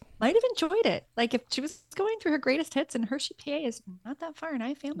tickets? Might have enjoyed it. Like if she was going through her greatest hits, and Hershey, PA is not that far, and I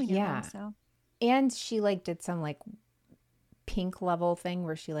have family here. Yeah. So. And she like did some like pink level thing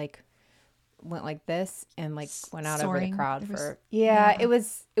where she like went like this and like went out over the crowd for it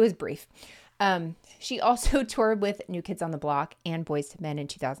was brief. She also toured with New Kids on the Block and Boyz II Men in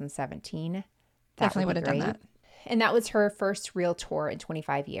 2017. Definitely would have done that. And that was her first real tour in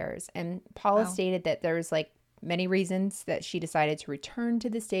 25 years. And Paula stated that there's like many reasons that she decided to return to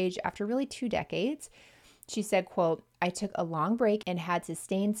the stage after really 2 decades. She said, quote, I took a long break and had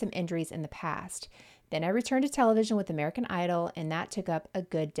sustained some injuries in the past. Then I returned to television with American Idol, and that took up a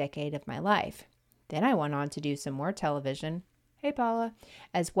good decade of my life. Then I went on to do some more television, hey Paula,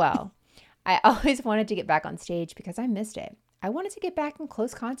 as well. I always wanted to get back on stage because I missed it. I wanted to get back in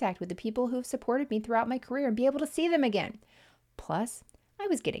close contact with the people who have supported me throughout my career and be able to see them again. Plus, I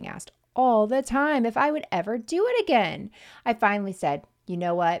was getting asked all the time if I would ever do it again. I finally said, you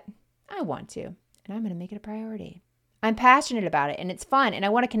know what? I want to, and I'm going to make it a priority. I'm passionate about it, and it's fun, and I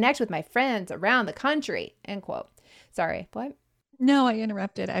want to connect with my friends around the country, end quote. Sorry, what? No, I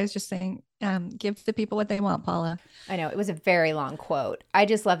interrupted. I was just saying, give the people what they want, Paula. I know. It was a very long quote. I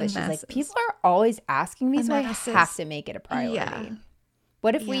just love that she's like, people are always asking me, so I have to make it a priority. Yeah.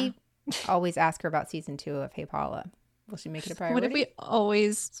 What if we always ask her about season 2 of Hey Paula? Will she make it a priority? What if we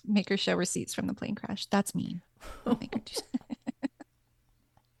always make her show receipts from the plane crash? That's mean. Make her do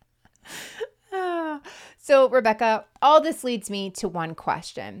So, Rebecca, all this leads me to one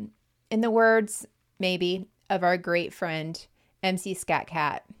question. In the words, maybe, of our great friend, MC Scat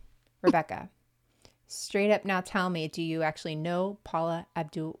Cat, Rebecca, straight up now tell me, do you actually know Paula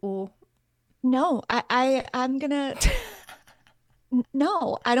Abdul? No, I'm going to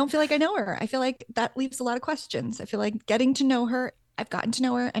No, I don't feel like I know her. I feel like that leaves a lot of questions. I feel like getting to know her, I've gotten to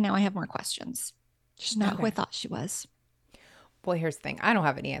know her, and now I have more questions. She's not who I thought she was. Well, here's the thing. I don't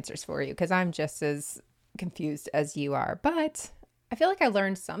have any answers for you because I'm just as confused as you are. But I feel like I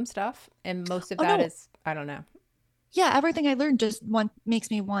learned some stuff, and most of that is, I don't know. Yeah, everything I learned just makes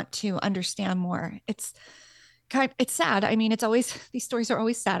me want to understand more. It's sad. I mean, it's always, these stories are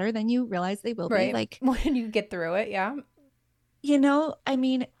always sadder than you realize they will be. Like when you get through it, yeah. You know, I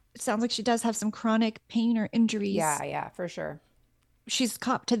mean, it sounds like she does have some chronic pain or injuries. Yeah, for sure. She's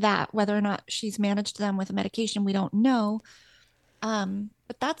copped to that. Whether or not she's managed them with medication, we don't know.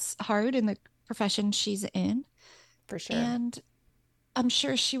 But that's hard in the profession she's in. For sure. And I'm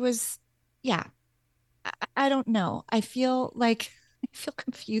sure she was, yeah. I don't know. I feel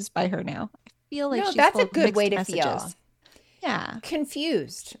confused by her now. I feel like no, that's a good way to messages. feel. Yeah.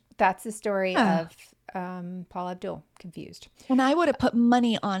 Confused. That's the story of Paula Abdul. Confused. And I would have put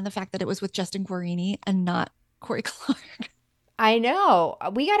money on the fact that it was with Justin Guarini and not Corey Clark. I know.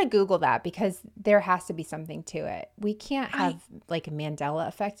 We got to Google that because there has to be something to it. We can't have like Mandela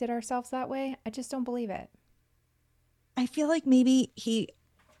affected ourselves that way. I just don't believe it. I feel like maybe he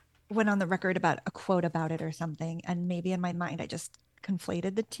went on the record about a quote about it or something. And maybe in my mind, I just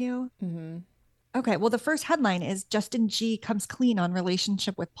conflated the two. Mm-hmm. Okay. Well, the first headline is Justin G comes clean on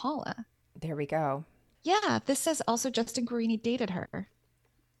relationship with Paula. There we go. Yeah. This says also Justin Guarini dated her.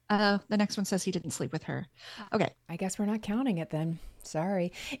 The next one says he didn't sleep with her. Okay. I guess we're not counting it then.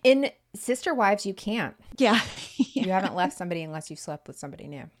 Sorry. In Sister Wives, you can't. Yeah. You haven't left somebody unless you slept with somebody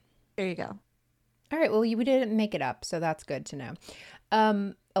new. There you go. All right. Well, we didn't make it up, so that's good to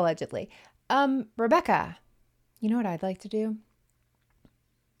know. Allegedly. Rebecca, you know what I'd like to do?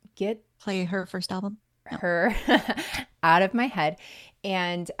 Play her first album. Her out of my head.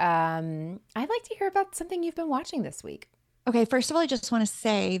 And I'd like to hear about something you've been watching this week. Okay, first of all, I just want to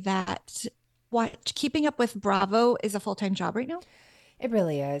say that keeping up with Bravo is a full-time job right now. It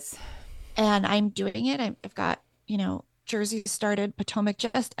really is. And I'm doing it. I've got, Jersey started, Potomac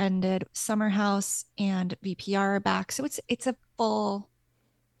just ended, Summer House and VPR are back. So it's a full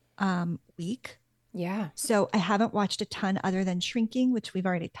week. Yeah. So I haven't watched a ton other than Shrinking, which we've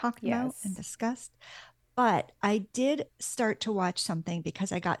already talked about and discussed. But I did start to watch something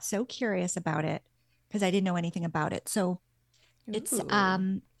because I got so curious about it because I didn't know anything about it. So it's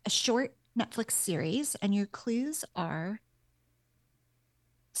a short Netflix series, and your clues are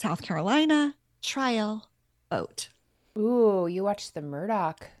South Carolina, trial, boat. Ooh, you watched the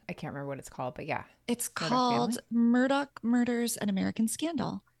Murdoch. I can't remember what it's called, but yeah. It's called Murdoch Murders: An American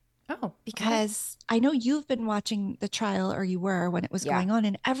Scandal. Oh, because I know you've been watching the trial, or you were when it was going on,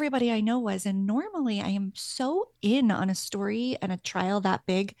 and everybody I know was. And normally I am so in on a story and a trial that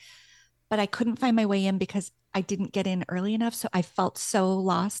big, but I couldn't find my way in because I didn't get in early enough. So I felt so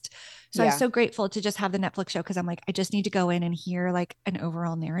lost. So I was so grateful to just have the Netflix show because I'm like, I just need to go in and hear like an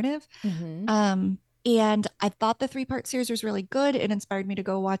overall narrative. Mm-hmm. And I thought the 3-part series was really good. It inspired me to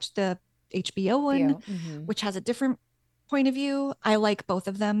go watch the HBO one, which has a different point of view. I like both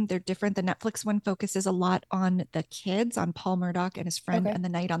of them. They're different. The Netflix one focuses a lot on the kids, on Paul Murdoch and his friend, and the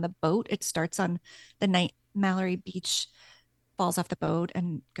night on the boat. It starts on the night Mallory Beach falls off the boat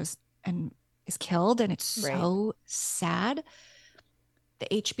and goes and is killed, and it's so sad. The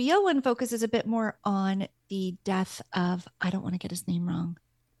HBO one focuses a bit more on the death of, I don't want to get his name wrong,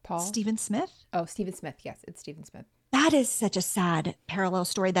 Stephen Smith. Oh, Stephen Smith. Yes, it's Stephen Smith. That is such a sad parallel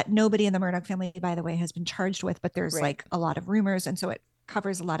story that nobody in the Murdoch family, by the way, has been charged with, but there's like a lot of rumors. And so it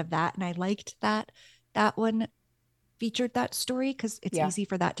covers a lot of that. And I liked that one featured that story because it's easy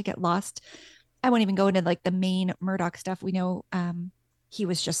for that to get lost. I won't even go into like the main Murdoch stuff. We know he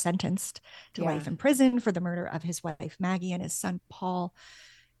was just sentenced to life in prison for the murder of his wife, Maggie, and his son, Paul.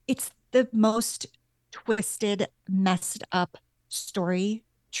 It's the most twisted, messed up story,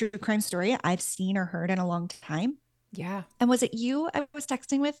 true crime story I've seen or heard in a long time. Yeah. And was it you I was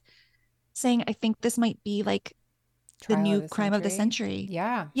texting with saying, I think this might be like the new crime of the century?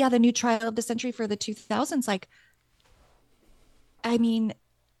 Yeah. Yeah. The new trial of the century for the 2000s. Like, I mean,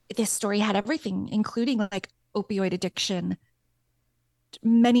 this story had everything, including like opioid addiction,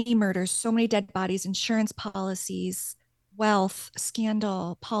 many murders, so many dead bodies, insurance policies, wealth,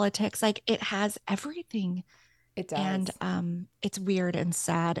 scandal, politics. Like it has everything. It does. And it's weird and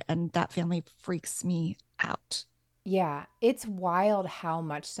sad. And that family freaks me out. Yeah. It's wild how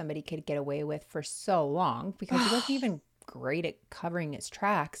much somebody could get away with for so long because he wasn't even great at covering his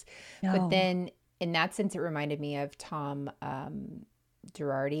tracks. No. But then in that sense, it reminded me of Tom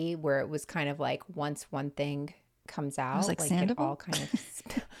Girardi, where it was kind of like once one thing comes out, it was like it all kind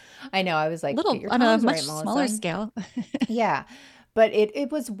of I know, I was like, little on a much smaller scale. Yeah. But it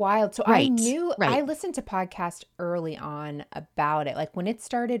was wild. So I knew, right. I listened to podcasts early on about it. Like when it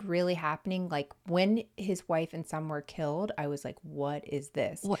started really happening, like when his wife and son were killed, I was like, what is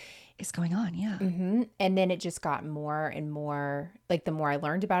this? What is going on? Yeah. And then it just got more and more, like the more I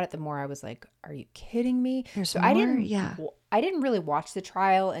learned about it, the more I was like, are you kidding me? There's so more? I didn't really watch the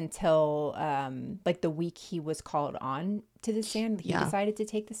trial until like the week he was called on to the stand. He decided to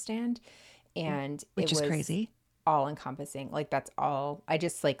take the stand. And which is crazy. All encompassing. Like that's all. I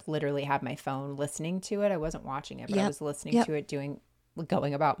just like literally had my phone listening to it. I wasn't watching it, but I was listening to it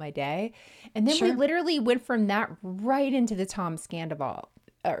going about my day. And then we literally went from that right into the Tom Sandoval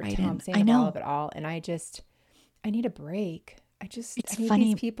of it all. And I need a break. I need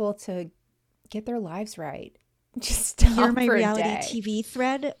these people to get their lives right. Just stop. You're my for reality a day. TV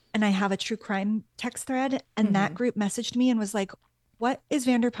thread, and I have a true crime text thread, and that group messaged me and was like, what is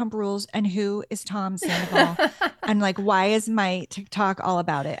Vanderpump Rules and who is Tom Sandoval? And like, why is my TikTok all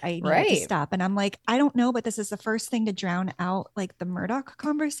about it? I need to stop. And I'm like, I don't know, but this is the first thing to drown out like the Murdoch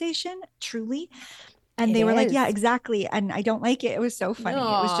conversation, truly. And they were like, yeah, exactly. And I don't like it. It was so funny.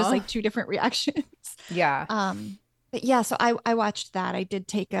 Aww. It was just like two different reactions. Yeah. But yeah, so I watched that. I did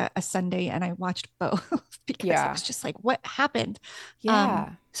take a Sunday and I watched both because I was just like, what happened?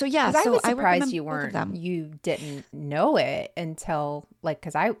 Yeah. So yeah, so I was surprised you didn't know it until like,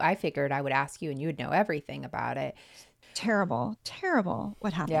 because I figured I would ask you and you would know everything about it. Terrible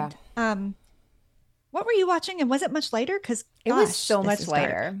what happened. Yeah. What were you watching, and was it much later? Because it was so much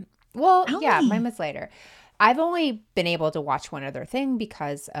later. Well, mine was later. I've only been able to watch one other thing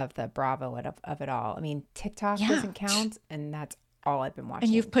because of the Bravo of it all. I mean, TikTok doesn't count, and that's all I've been watching.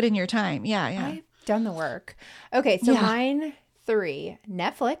 And you've put in your time. Yeah. I've done the work. Okay, so mine 3,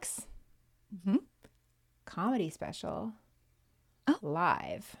 Netflix, comedy special,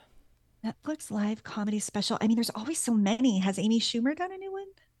 live. Netflix live comedy special. I mean, there's always so many. Has Amy Schumer done a new one?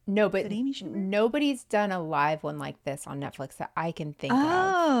 No, but nobody's done a live one like this on Netflix that I can think of.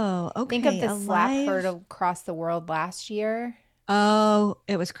 Oh, okay. Think of the slap heard across the world last year. Oh,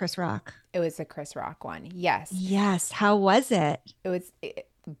 it was Chris Rock. It was a Chris Rock one. Yes. Yes. How was it? It was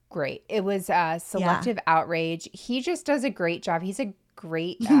great. It was Selective Outrage. He just does a great job. He's a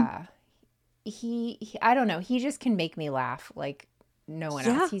great, he I don't know. He just can make me laugh like no one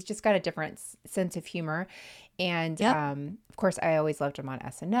else. He's just got a different sense of humor. And of course, I always loved him on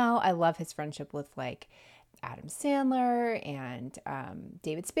SNL. I love his friendship with like Adam Sandler and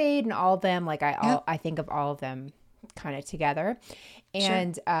David Spade and all of them. Like I think of all of them kind of together.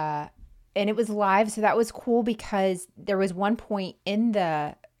 And and it was live, so that was cool because there was one point in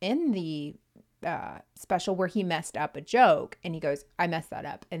the special where he messed up a joke and he goes, I messed that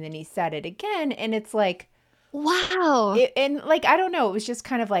up. And then he said it again. And it's like, wow. And like, I don't know. It was just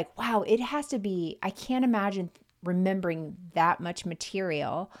kind of like, wow, it has to be, I can't imagine remembering that much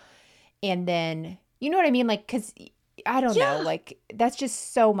material. And then, you know what I mean? Like, cause I don't know, like that's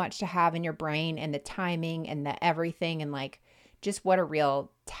just so much to have in your brain, and the timing and the everything. And like, just what a real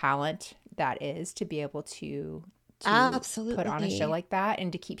talent that is to be able to absolutely put on a show like that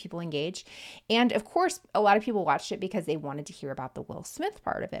and to keep people engaged. And of course, a lot of people watched it because they wanted to hear about the Will Smith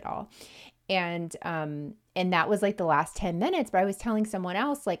part of it all. And that was like the last 10 minutes. But I was telling someone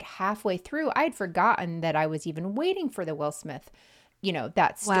else, like halfway through, I'd forgotten that I was even waiting for the Will Smith, you know,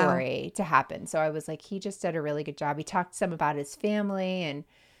 that story to happen. So I was like, he just did a really good job. He talked some about his family, and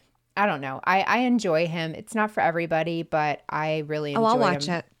I don't know. I enjoy him. It's not for everybody, but I really enjoy him. I'll watch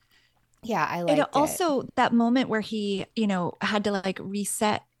it. Yeah, I liked it. Also, that moment where he, you know, had to like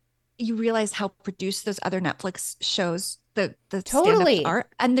reset, you realize how produced those other Netflix shows, the stand-ups are,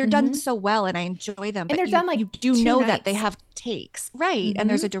 and they're done so well, and I enjoy them. And they're done like you do know that they have takes, right? And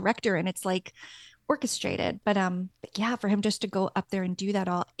there's a director, and it's like orchestrated. But yeah, for him just to go up there and do that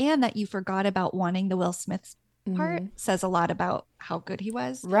all, and that you forgot about wanting the Will Smith part says a lot about how good he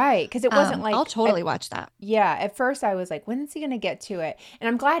was. Right. Because it wasn't like, I'll totally watch that. Yeah. At first I was like, when is he going to get to it? And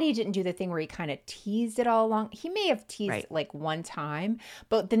I'm glad he didn't do the thing where he kind of teased it all along. He may have teased like one time,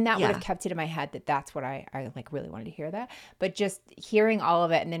 but then that would have kept it in my head that that's what I like really wanted to hear that. But just hearing all of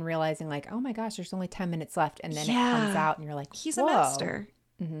it and then realizing like, oh my gosh, there's only 10 minutes left. And then it comes out and you're like, he's a master.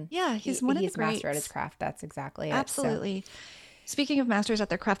 Yeah. He's one of the greats. He's master at his craft. That's exactly it. Absolutely. So. Speaking of masters at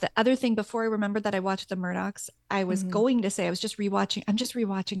their craft, the other thing before I remembered that I watched the Murdochs, I was going to say I'm just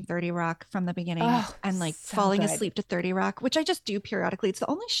rewatching 30 Rock from the beginning and like so falling asleep to 30 Rock, which I just do periodically. It's the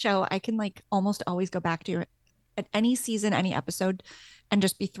only show I can like almost always go back to at any season, any episode, and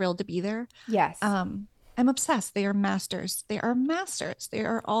just be thrilled to be there. Yes. I'm obsessed. They are masters. They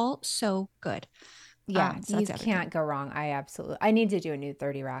are all so good. Yeah, So you that's everything. can't go wrong. I need to do a new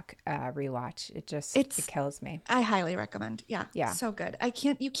 30 Rock rewatch. It kills me. I highly recommend. Yeah. Yeah. So good.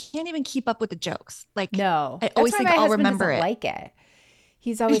 You can't even keep up with the jokes. Like, No. I always think I'll remember it. Like it.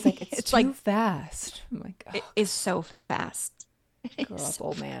 He's always like, it's too like, fast. I'm like, oh, it is so fast. grow up,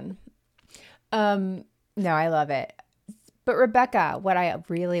 old man. No, I love it. But Rebecca, what I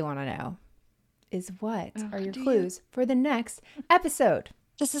really want to know is what are your clues for the next episode?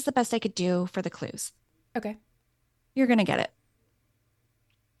 This is the best I could do for the clues. Okay. You're going to get it.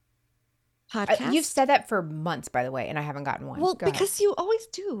 Podcast? You've said that for months, by the way, and I haven't gotten one. Well, Go because ahead. you always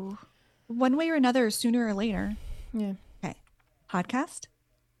do. One way or another, sooner or later. Yeah. Okay. Podcast,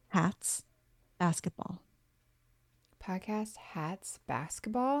 hats, basketball. Podcast, hats,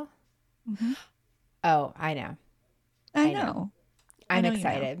 basketball. Mm-hmm. Oh, I know. I know. I'm I know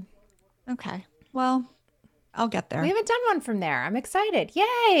excited. Okay. Well, I'll get there. We haven't done one from there. I'm excited.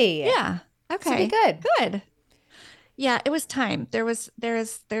 Yay. Yeah. Okay. This will be good. Good. Yeah, it was time.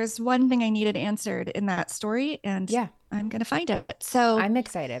 There's one thing I needed answered in that story, and yeah, I'm gonna find it. So I'm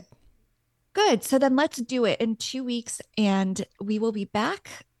excited. Good. So then let's do it in 2 weeks, and we will be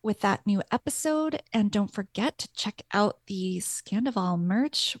back with that new episode. And don't forget to check out the Scandival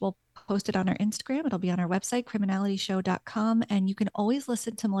merch. We'll post it on our Instagram. It'll be on our website, criminalityshow.com. And you can always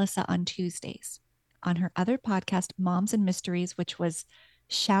listen to Melissa on Tuesdays on her other podcast, Moms and Mysteries, which was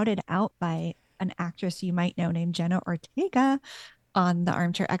shouted out by an actress you might know named Jenna Ortega on the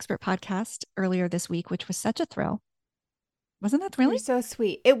Armchair Expert podcast earlier this week, which was such a thrill. Wasn't that thrilling? You're so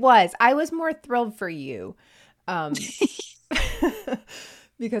sweet. It was. I was more thrilled for you.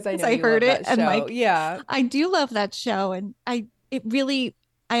 Because I know I you heard love it that and show. like, yeah, I do love that show. And I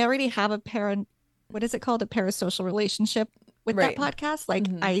already have a what is it called? A parasocial relationship with that podcast. Like,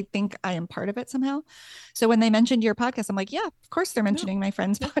 I think I am part of it somehow. So when they mentioned your podcast, I'm like, yeah, of course they're mentioning my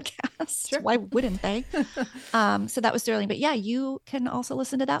friend's podcast. Sure. Why wouldn't they? So that was thrilling. But yeah, you can also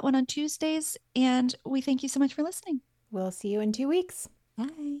listen to that one on Tuesdays. And we thank you so much for listening. We'll see you in 2 weeks.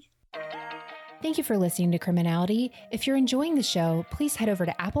 Bye. Thank you for listening to Criminality. If you're enjoying the show, please head over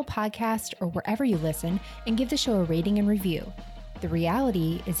to Apple Podcast or wherever you listen and give the show a rating and review. The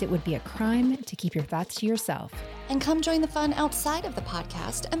reality is it would be a crime to keep your thoughts to yourself. And come join the fun outside of the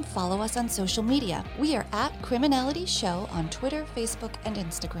podcast and follow us on social media. We are at Criminality Show on Twitter, Facebook, and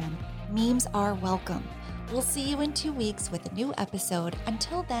Instagram. Memes are welcome. We'll see you in 2 weeks with a new episode.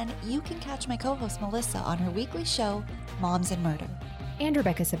 Until then, you can catch my co-host Melissa on her weekly show, Moms and Murder. And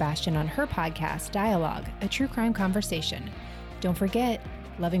Rebecca Sebastian on her podcast, Dialogue, a true crime conversation. Don't forget,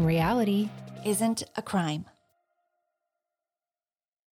 loving reality isn't a crime.